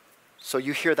God. So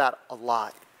you hear that a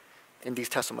lot in these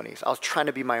testimonies. I was trying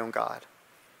to be my own God.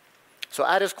 So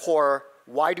at its core,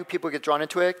 why do people get drawn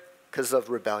into it? Because of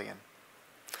rebellion.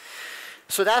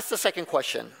 So that's the second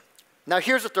question. Now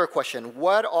here's the third question.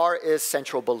 What are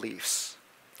essential beliefs?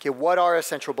 Okay, what are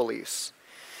essential beliefs?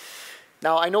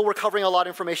 Now, I know we're covering a lot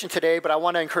of information today, but I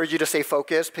want to encourage you to stay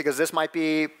focused, because this might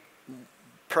be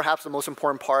perhaps the most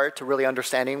important part to really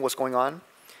understanding what's going on.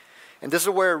 And this is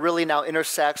where it really now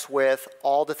intersects with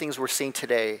all the things we're seeing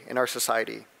today in our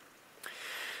society.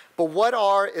 But what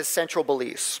are essential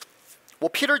beliefs? Well,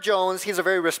 Peter Jones, he's a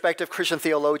very respected Christian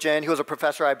theologian. He was a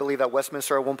professor, I believe, at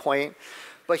Westminster at one point.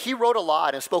 But he wrote a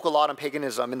lot and spoke a lot on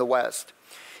paganism in the West.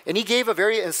 And he gave a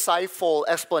very insightful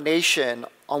explanation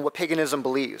on what paganism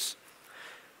believes.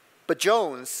 But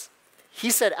Jones,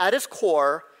 he said at its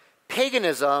core,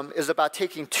 paganism is about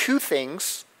taking two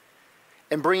things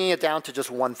and bringing it down to just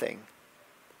one thing.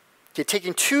 Okay,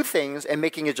 taking two things and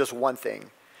making it just one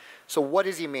thing. So what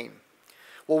does he mean?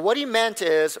 Well, what he meant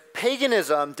is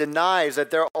paganism denies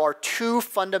that there are two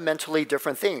fundamentally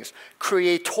different things,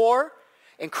 creator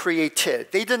and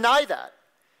created. They deny that.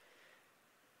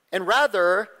 And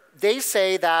rather, they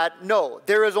say that, no,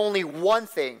 there is only one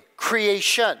thing,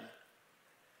 creation.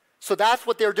 So that's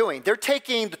what they're doing. They're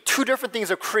taking the two different things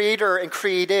of creator and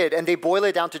created, and they boil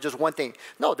it down to just one thing.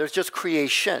 No, there's just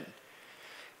creation.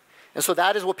 And so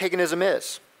that is what paganism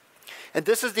is. And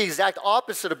this is the exact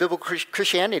opposite of biblical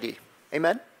Christianity.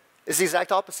 Amen? It's the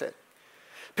exact opposite.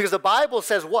 Because the Bible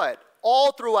says what?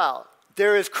 All throughout,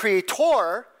 there is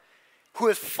creator who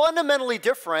is fundamentally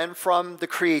different from the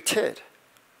created.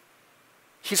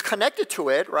 He's connected to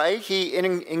it, right? He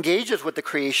engages with the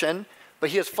creation, but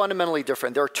he is fundamentally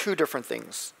different. There are two different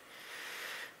things.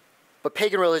 But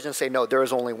pagan religions say, no, there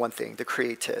is only one thing, the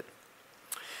created.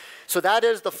 So that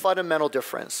is the fundamental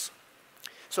difference.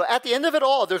 So at the end of it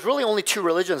all, there's really only two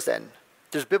religions then.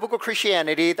 There's biblical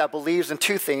Christianity that believes in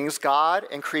two things, God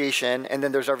and creation, and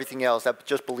then there's everything else that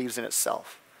just believes in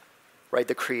itself, right?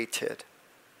 The created.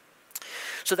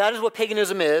 So that is what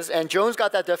paganism is, and Jones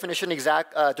got that definition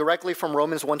directly from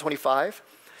Romans 1:25.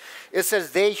 It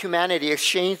says, they, humanity,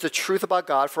 exchanged the truth about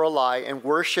God for a lie and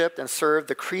worshipped and served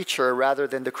the creature rather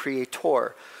than the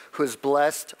creator, who is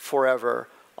blessed forever.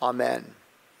 Amen.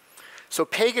 So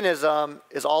paganism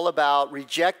is all about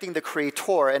rejecting the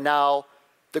creator, and now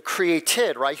the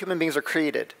created, right? Human beings are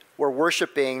created. We're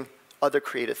worshiping other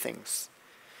created things.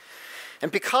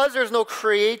 And because there's no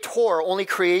creator, only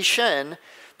creation,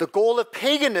 the goal of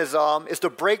paganism is to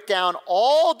break down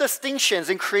all distinctions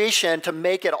in creation to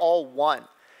make it all one.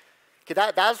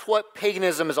 Okay, that's what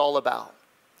paganism is all about.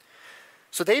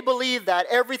 So they believe that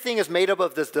everything is made up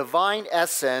of this divine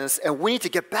essence, and we need to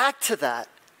get back to that.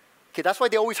 Okay, that's why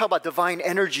they always talk about divine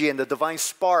energy and the divine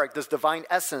spark, this divine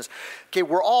essence. Okay,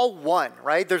 we're all one,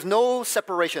 right? There's no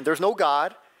separation. There's no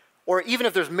God, or even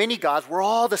if there's many gods, we're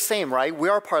all the same, right? We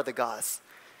are part of the gods.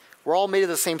 We're all made of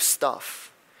the same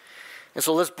stuff. And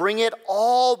so let's bring it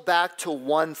all back to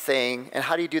one thing. And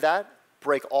how do you do that?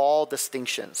 Break all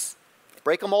distinctions.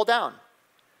 Break them all down.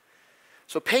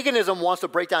 So paganism wants to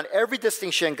break down every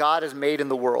distinction God has made in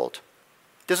the world.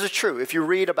 This is true. If you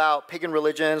read about pagan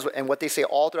religions and what they say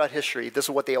all throughout history, this is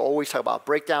what they always talk about.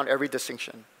 Break down every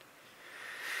distinction.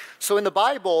 So in the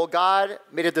Bible, God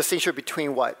made a distinction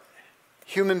between what?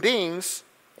 Human beings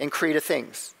and created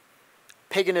things.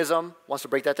 Paganism wants to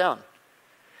break that down.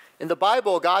 In the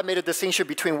Bible, God made a distinction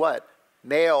between what?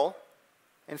 Male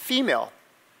and female.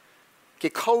 Okay,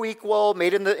 co-equal,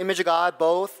 made in the image of God,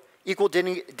 both equal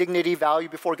dignity, value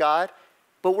before God.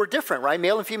 But we're different, right?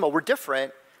 Male and female, we're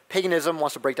different. Paganism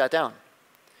wants to break that down.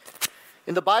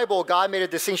 In the Bible, God made a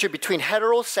distinction between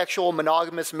heterosexual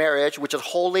monogamous marriage, which is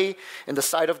holy in the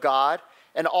sight of God,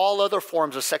 and all other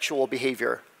forms of sexual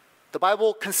behavior. The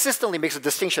Bible consistently makes a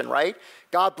distinction, right?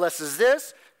 God blesses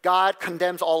this, God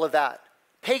condemns all of that.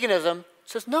 Paganism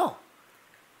says no.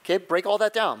 Okay, break all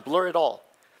that down, blur it all.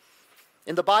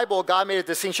 In the Bible, God made a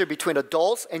distinction between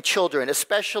adults and children,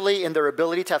 especially in their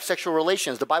ability to have sexual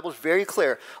relations. The Bible is very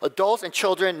clear. Adults and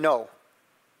children, no.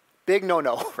 Big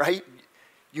no-no, right?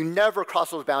 You never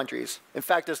cross those boundaries. In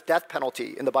fact, there's death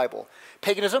penalty in the Bible.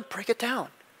 Paganism, break it down.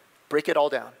 Break it all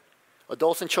down.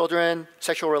 Adults and children,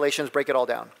 sexual relations, break it all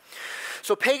down.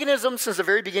 So paganism, since the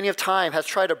very beginning of time, has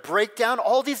tried to break down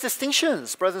all these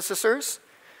distinctions, brothers and sisters.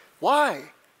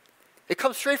 Why? It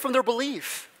comes straight from their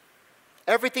belief.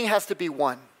 Everything has to be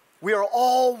one. We are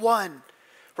all one,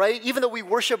 right? Even though we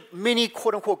worship many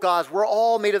quote-unquote gods, we're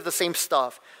all made of the same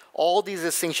stuff. All these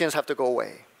distinctions have to go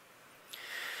away.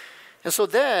 And so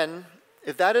then,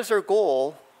 if that is their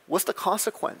goal, what's the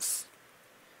consequence?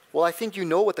 Well, I think you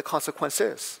know what the consequence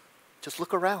is. Just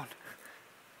look around.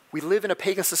 We live in a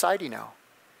pagan society now.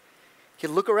 You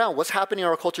look around. What's happening in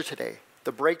our culture today?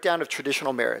 The breakdown of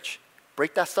traditional marriage.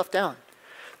 Break that stuff down.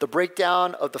 The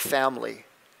breakdown of the family.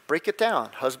 Break it down.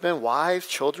 Husband, wives,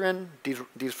 children,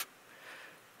 these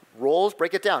roles,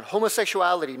 break it down.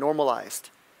 Homosexuality normalized.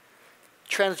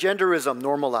 Transgenderism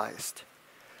normalized.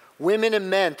 Women and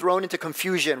men thrown into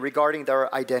confusion regarding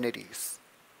their identities.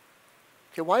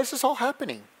 Okay, why is this all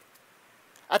happening?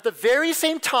 At the very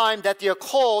same time that the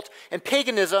occult and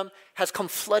paganism has come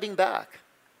flooding back.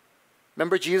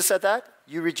 Remember Jesus said that?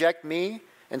 You reject me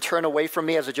and turn away from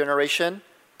me as a generation,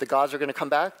 the gods are going to come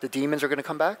back, the demons are going to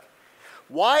come back.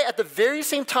 Why at the very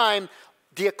same time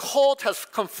the occult has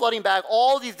come flooding back,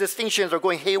 all these distinctions are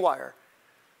going haywire?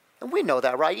 And we know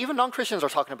that, right? Even non-Christians are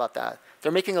talking about that.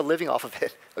 They're making a living off of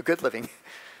it, a good living,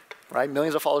 right?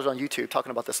 Millions of followers on YouTube talking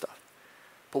about this stuff.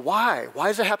 But why? Why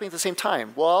is it happening at the same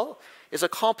time? Well, it's a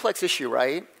complex issue,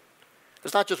 right?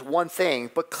 There's not just one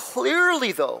thing, but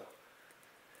clearly though,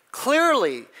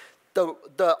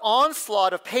 the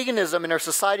onslaught of paganism in our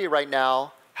society right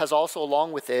now has also,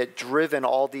 along with it, driven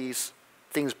all these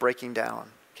things breaking down.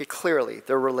 Okay, clearly,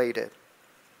 they're related.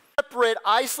 Separate,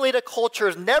 isolated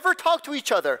cultures never talked to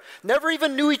each other, never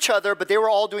even knew each other, but they were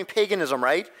all doing paganism,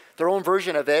 right? Their own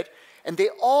version of it. And they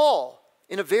all,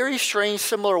 in a very strange,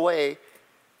 similar way,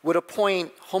 would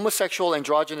appoint homosexual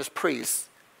androgynous priests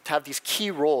to have these key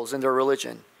roles in their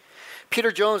religion.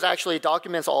 Peter Jones actually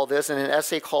documents all this in an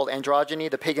essay called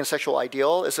Androgyny, the Pagan Sexual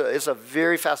Ideal. It's a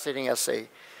very fascinating essay.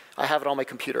 I have it on my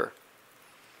computer.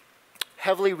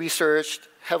 Heavily researched,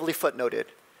 heavily footnoted.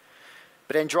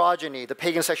 But androgyny, the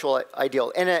pagan sexual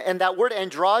ideal. And that word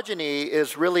androgyny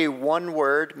is really one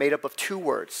word made up of two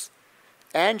words.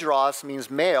 Andros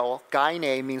means male,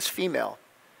 gyne means female.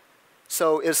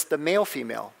 So it's the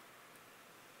male-female.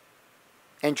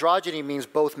 Androgyny means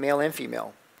both male and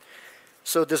female.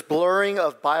 So this blurring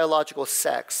of biological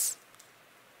sex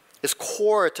is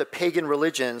core to pagan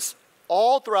religions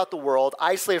all throughout the world,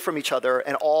 isolated from each other,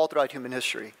 and all throughout human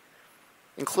history,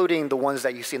 including the ones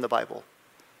that you see in the Bible.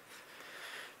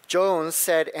 Jones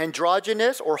said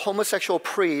androgynous or homosexual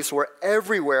priests were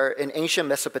everywhere in ancient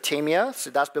Mesopotamia, so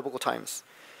that's biblical times.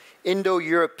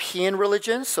 Indo-European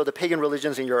religions, so the pagan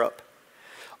religions in Europe.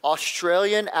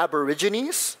 Australian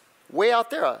Aborigines, way out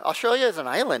there. Australia is an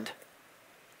island,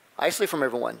 isolated from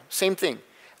everyone. Same thing.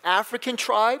 African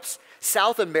tribes,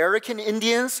 South American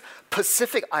Indians,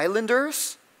 Pacific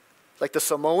Islanders, like the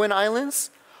Samoan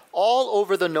Islands, all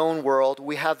over the known world,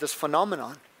 we have this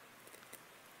phenomenon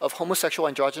of homosexual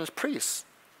androgynous priests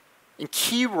in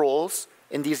key roles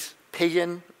in these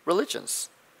pagan religions.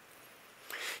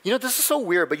 You know, this is so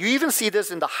weird, but you even see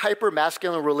this in the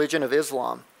hyper-masculine religion of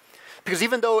Islam. Because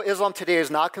even though Islam today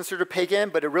is not considered pagan,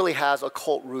 but it really has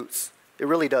occult roots. It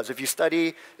really does. If you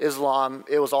study Islam,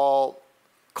 it was all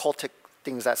cultic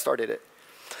things that started it.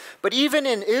 But even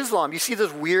in Islam, you see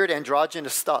this weird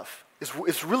androgynous stuff.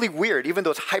 It's really weird, even though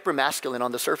it's hyper-masculine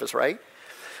on the surface, right?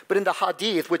 But in the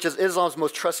Hadith, which is Islam's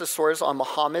most trusted source on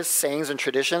Muhammad's sayings and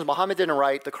traditions, Muhammad didn't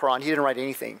write the Quran, he didn't write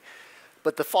anything.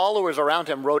 But the followers around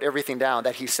him wrote everything down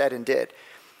that he said and did.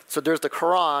 So there's the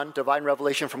Quran, divine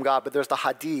revelation from God, but there's the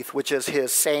Hadith, which is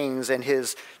his sayings and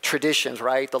his traditions,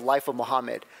 right? The life of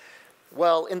Muhammad.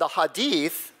 Well, in the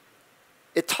Hadith,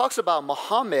 it talks about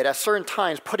Muhammad at certain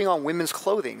times putting on women's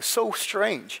clothing. So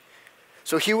strange.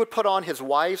 So he would put on his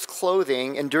wife's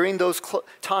clothing, and during those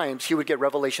times, he would get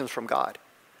revelations from God.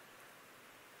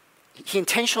 He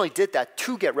intentionally did that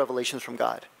to get revelations from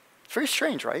God. It's very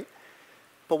strange, right?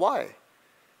 But why?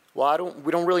 Well,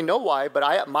 we don't really know why,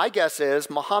 but my guess is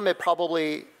Muhammad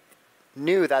probably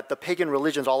knew that the pagan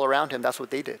religions all around him, that's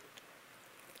what they did.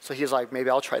 So he's like, maybe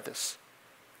I'll try this.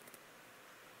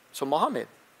 So Muhammad.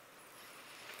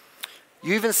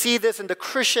 You even see this in the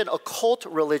Christian occult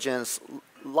religions,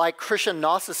 like Christian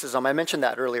Gnosticism. I mentioned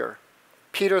that earlier.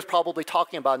 Peter is probably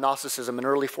talking about Gnosticism in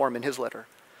early form in his letter.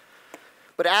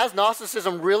 But as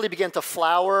Gnosticism really began to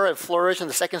flower and flourish in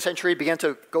the 2nd century, began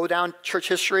to go down church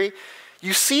history,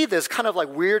 you see this kind of like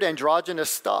weird androgynous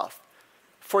stuff.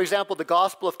 For example, the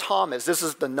Gospel of Thomas. This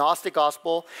is the Gnostic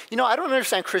Gospel. You know, I don't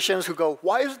understand Christians who go,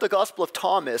 why is the Gospel of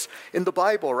Thomas in the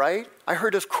Bible, right? I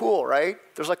heard it's cool, right?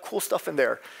 There's like cool stuff in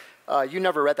there. You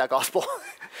never read that Gospel.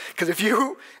 Because if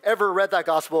you ever read that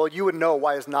Gospel, you would know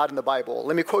why it's not in the Bible.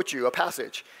 Let me quote you a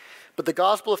passage. But the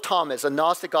Gospel of Thomas, a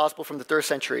Gnostic Gospel from the 3rd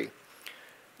century,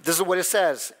 this is what it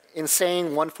says in saying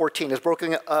 114. It's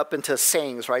broken up into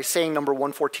sayings, right? Saying number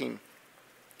 114.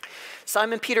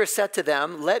 Simon Peter said to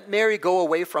them, let Mary go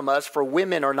away from us, for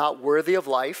women are not worthy of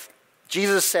life.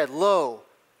 Jesus said, lo,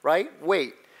 right?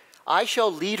 Wait, I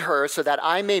shall lead her so that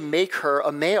I may make her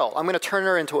a male. I'm going to turn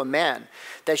her into a man,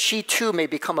 that she too may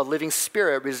become a living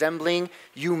spirit resembling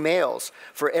you males.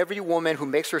 For every woman who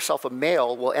makes herself a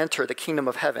male will enter the kingdom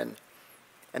of heaven.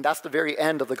 And that's the very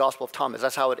end of the Gospel of Thomas.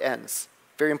 That's how it ends.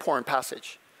 Very important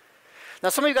passage. Now,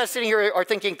 some of you guys sitting here are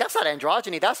thinking, that's not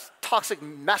androgyny, that's toxic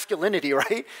masculinity,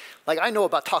 right? Like, I know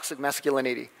about toxic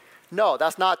masculinity. No,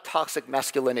 that's not toxic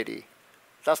masculinity.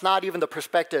 That's not even the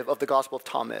perspective of the Gospel of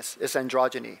Thomas. It's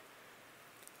androgyny.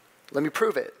 Let me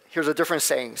prove it. Here's a different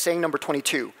saying. Saying number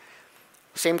 22.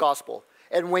 Same gospel.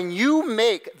 And when you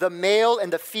make the male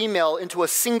and the female into a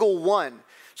single one,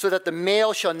 so that the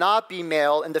male shall not be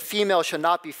male and the female shall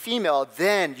not be female,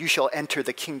 then you shall enter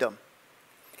the kingdom.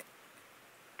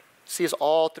 See, it's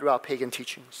all throughout pagan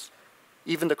teachings,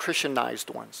 even the Christianized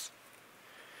ones.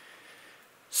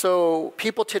 So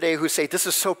people today who say, this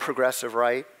is so progressive,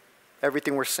 right?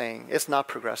 Everything we're saying, it's not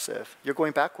progressive. You're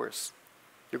going backwards.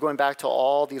 You're going back to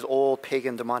all these old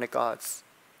pagan demonic gods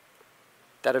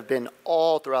that have been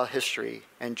all throughout history,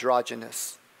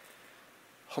 androgynous,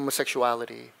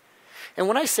 homosexuality. And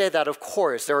when I say that, of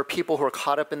course, there are people who are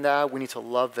caught up in that. We need to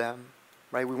love them,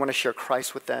 right? We want to share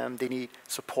Christ with them. They need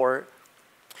support.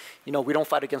 You know, we don't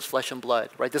fight against flesh and blood,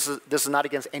 right? This is not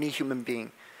against any human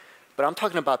being. But I'm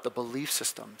talking about the belief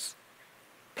systems.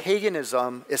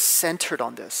 Paganism is centered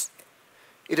on this.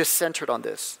 It is centered on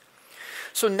this.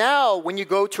 So now when you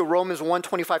go to Romans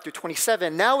 1:25 through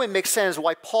 27, now it makes sense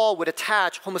why Paul would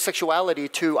attach homosexuality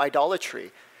to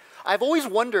idolatry. I've always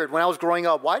wondered when I was growing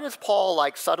up, why does Paul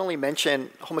like suddenly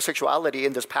mention homosexuality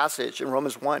in this passage in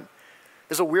Romans 1?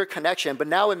 There's a weird connection, but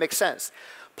now it makes sense.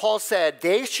 Paul said,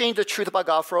 they exchanged the truth about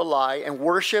God for a lie and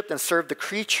worshiped and served the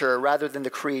creature rather than the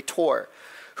Creator,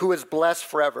 who is blessed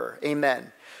forever.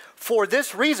 Amen. For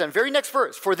this reason, very next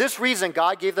verse, for this reason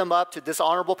God gave them up to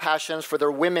dishonorable passions, for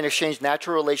their women exchanged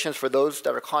natural relations for those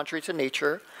that are contrary to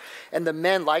nature. And the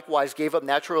men likewise gave up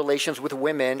natural relations with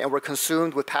women and were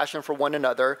consumed with passion for one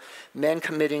another, men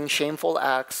committing shameful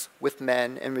acts with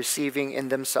men and receiving in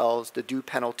themselves the due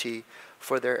penalty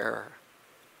for their error.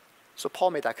 So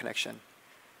Paul made that connection.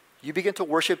 You begin to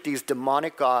worship these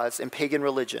demonic gods and pagan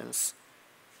religions,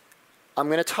 I'm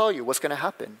going to tell you what's going to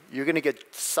happen. You're going to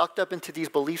get sucked up into these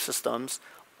belief systems,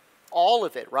 all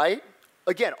of it, right?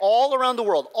 Again, all around the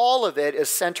world, all of it is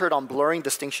centered on blurring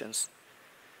distinctions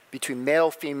between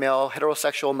male, female,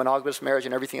 heterosexual, monogamous marriage,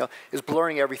 and everything else. Is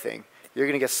blurring everything. You're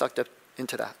going to get sucked up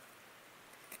into that.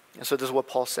 And so this is what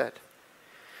Paul said.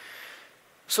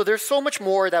 So there's so much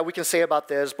more that we can say about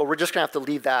this, but we're just going to have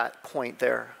to leave that point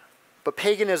there. But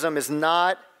paganism is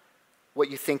not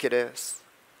what you think it is.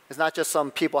 It's not just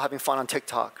some people having fun on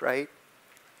TikTok, right?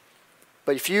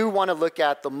 But if you want to look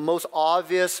at the most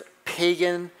obvious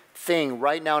pagan thing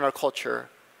right now in our culture,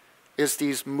 is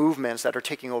these movements that are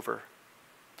taking over.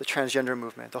 The transgender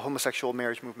movement, the homosexual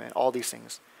marriage movement, all these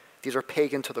things. These are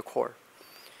pagan to the core.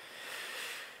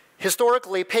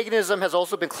 Historically, paganism has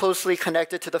also been closely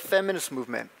connected to the feminist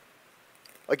movement.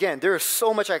 Again, there is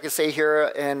so much I can say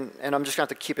here, and I'm just going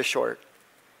to have to keep it short.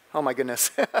 Oh my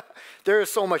goodness. There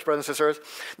is so much, brothers and sisters.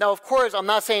 Now, of course, I'm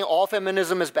not saying all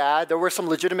feminism is bad. There were some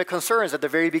legitimate concerns at the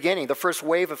very beginning, the first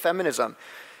wave of feminism.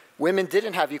 Women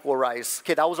didn't have equal rights.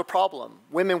 Okay, that was a problem.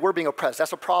 Women were being oppressed.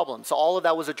 That's a problem. So all of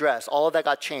that was addressed. All of that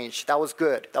got changed. That was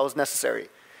good. That was necessary.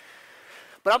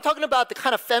 But I'm talking about the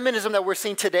kind of feminism that we're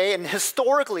seeing today. And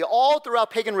historically, all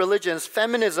throughout pagan religions,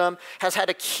 feminism has had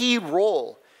a key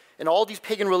role in all these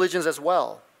pagan religions as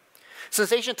well.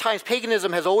 Since ancient times,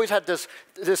 paganism has always had this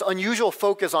unusual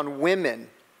focus on women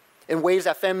in ways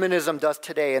that feminism does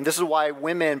today. And this is why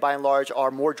women, by and large, are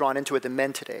more drawn into it than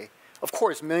men today. Of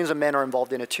course, millions of men are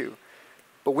involved in it too.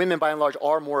 but women, by and large,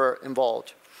 are more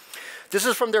involved. This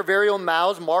is from their very own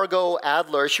mouths. Margot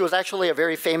Adler, she was actually a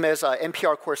very famous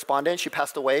NPR correspondent. She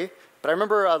passed away. But I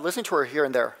remember listening to her here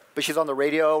and there. But she's on the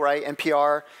radio, right,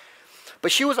 NPR.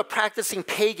 But she was a practicing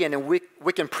pagan and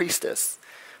Wiccan priestess.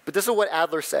 But this is what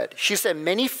Adler said. She said,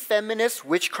 many feminist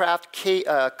witchcraft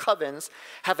covens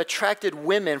have attracted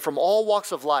women from all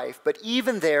walks of life, but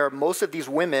even there, most of these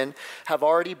women have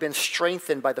already been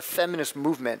strengthened by the feminist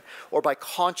movement or by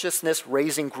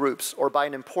consciousness-raising groups or by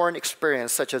an important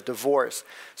experience such as divorce,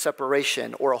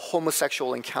 separation, or a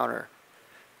homosexual encounter.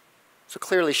 So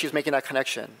clearly, she's making that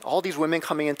connection. All these women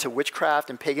coming into witchcraft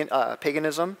and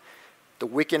paganism, the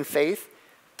Wiccan faith,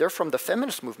 they're from the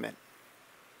feminist movement,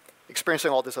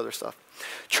 experiencing all this other stuff.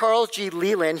 Charles G.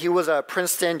 Leland, he was a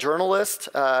Princeton journalist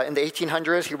in the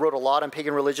 1800s. He wrote a lot on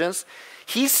pagan religions.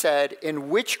 He said, in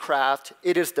witchcraft,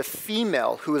 it is the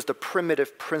female who is the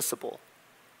primitive principle.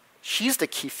 She's the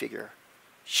key figure.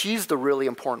 She's the really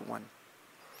important one.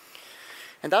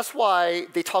 And that's why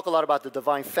they talk a lot about the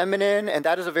divine feminine, and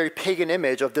that is a very pagan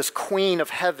image of this queen of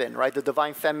heaven, right? The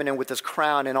divine feminine with this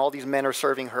crown, and all these men are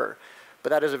serving her. But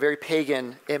that is a very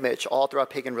pagan image all throughout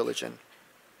pagan religion.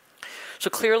 So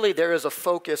clearly there is a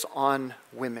focus on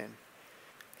women.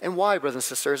 And why, brothers and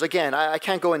sisters? Again, I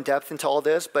can't go in depth into all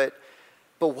this, but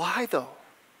why though?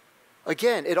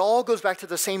 Again, it all goes back to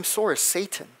the same source,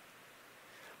 Satan.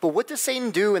 But what did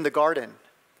Satan do in the garden?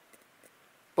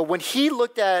 But when he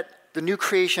looked at the new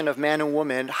creation of man and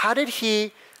woman, how did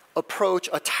he approach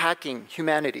attacking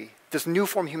humanity, this new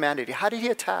form humanity? How did he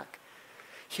attack?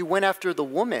 He went after the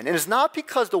woman. And it's not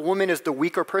because the woman is the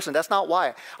weaker person. That's not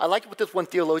why. I like what this one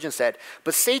theologian said.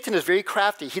 But Satan is very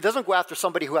crafty. He doesn't go after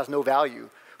somebody who has no value,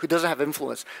 who doesn't have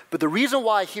influence. But the reason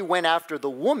why he went after the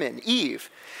woman, Eve,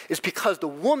 is because the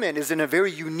woman is in a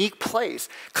very unique place,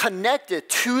 connected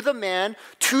to the man,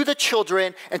 to the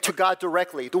children, and to God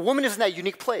directly. The woman is in that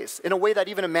unique place in a way that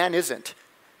even a man isn't.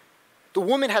 The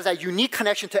woman has that unique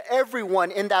connection to everyone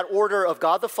in that order of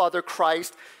God the Father,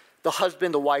 Christ, the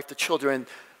husband, the wife, the children.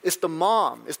 It's the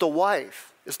mom, it's the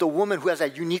wife, it's the woman who has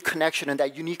that unique connection and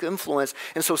that unique influence.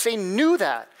 And so Satan knew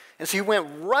that. And so he went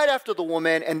right after the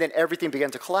woman, and then everything began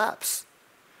to collapse.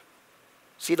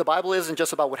 See, the Bible isn't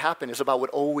just about what happened, it's about what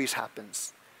always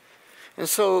happens. And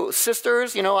so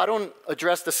sisters, I don't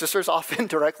address the sisters often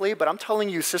directly, but I'm telling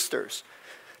you, sisters,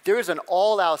 there is an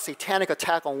all-out satanic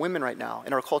attack on women right now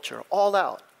in our culture, all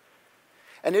out.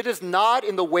 And it is not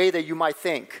in the way that you might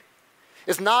think.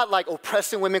 It's not like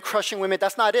oppressing women, crushing women.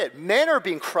 That's not it. Men are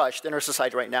being crushed in our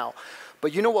society right now.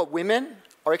 But you know what women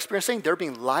are experiencing? They're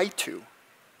being lied to.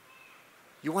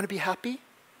 You want to be happy?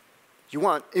 You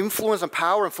want influence and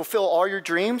power and fulfill all your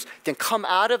dreams? Then come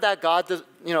out of that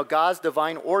God's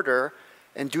divine order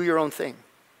and do your own thing.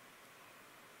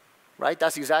 Right?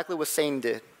 That's exactly what Satan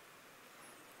did.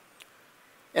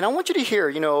 And I want you to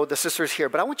hear, the sisters here,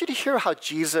 but I want you to hear how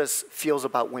Jesus feels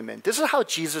about women. This is how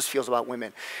Jesus feels about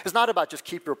women. It's not about just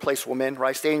keep your place, woman,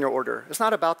 right? Stay in your order. It's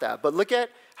not about that. But look at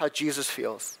how Jesus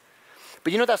feels.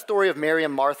 But that story of Mary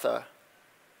and Martha?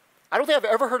 I don't think I've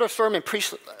ever heard a sermon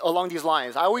preached along these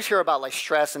lines. I always hear about like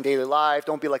stress in daily life.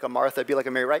 Don't be like a Martha, be like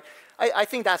a Mary, right? I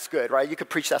think that's good, right? You could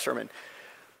preach that sermon.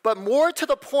 But more to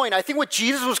the point, I think what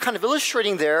Jesus was kind of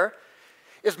illustrating there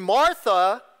is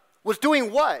Martha was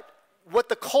doing what? What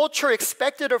the culture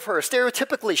expected of her,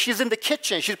 stereotypically. She's in the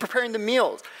kitchen, she's preparing the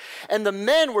meals. And the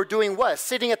men were doing what?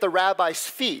 Sitting at the rabbi's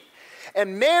feet.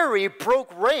 And Mary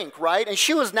broke rank, right? And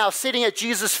she was now sitting at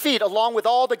Jesus' feet along with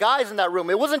all the guys in that room.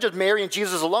 It wasn't just Mary and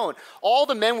Jesus alone. All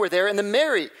the men were there, and then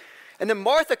Mary. And then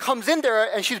Martha comes in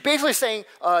there, and she's basically saying,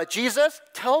 Jesus,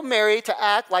 tell Mary to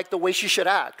act like the way she should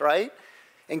act, right?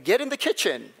 And get in the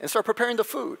kitchen and start preparing the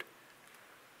food.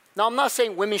 Now, I'm not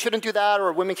saying women shouldn't do that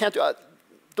or women can't do that.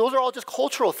 Those are all just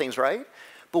cultural things, right?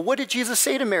 But what did Jesus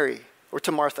say to Mary or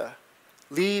to Martha?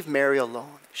 Leave Mary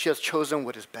alone. She has chosen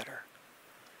what is better.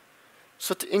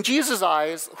 So in Jesus'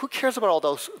 eyes, who cares about all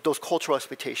those cultural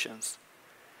expectations?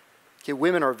 Okay,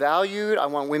 women are valued. I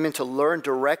want women to learn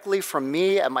directly from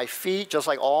me at my feet, just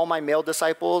like all my male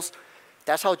disciples.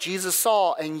 That's how Jesus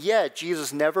saw, and yet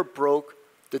Jesus never broke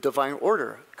the divine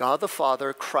order. God the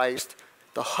Father, Christ,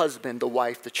 the husband, the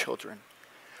wife, the children.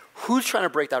 Who's trying to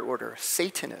break that order?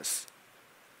 Satan is.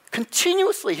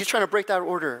 Continuously, he's trying to break that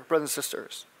order, brothers and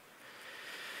sisters.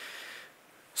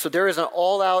 So there is an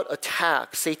all-out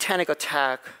attack, satanic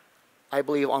attack, I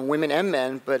believe, on women and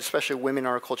men, but especially women in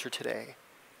our culture today.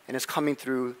 And it's coming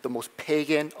through the most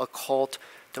pagan, occult,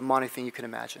 demonic thing you can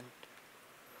imagine.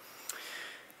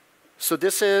 So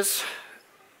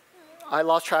I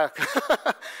lost track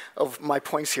of my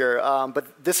points here,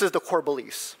 but this is the core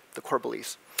beliefs,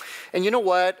 And you know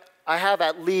what? I have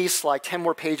at least like 10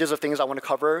 more pages of things I want to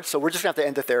cover, so we're just going to have to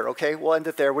end it there, okay? We'll end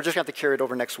it there. We're just going to have to carry it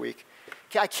over next week.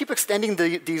 Okay, I keep extending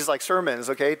these like sermons,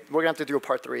 okay? We're going to have to do a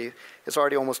part 3. It's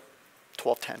already almost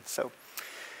 12:10, so.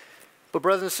 But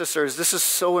brothers and sisters, this is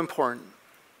so important.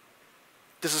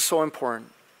 This is so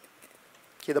important.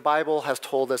 Okay, the Bible has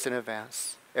told us in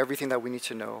advance everything that we need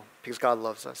to know because God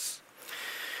loves us.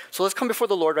 So let's come before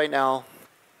the Lord right now.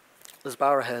 Let's bow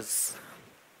our heads.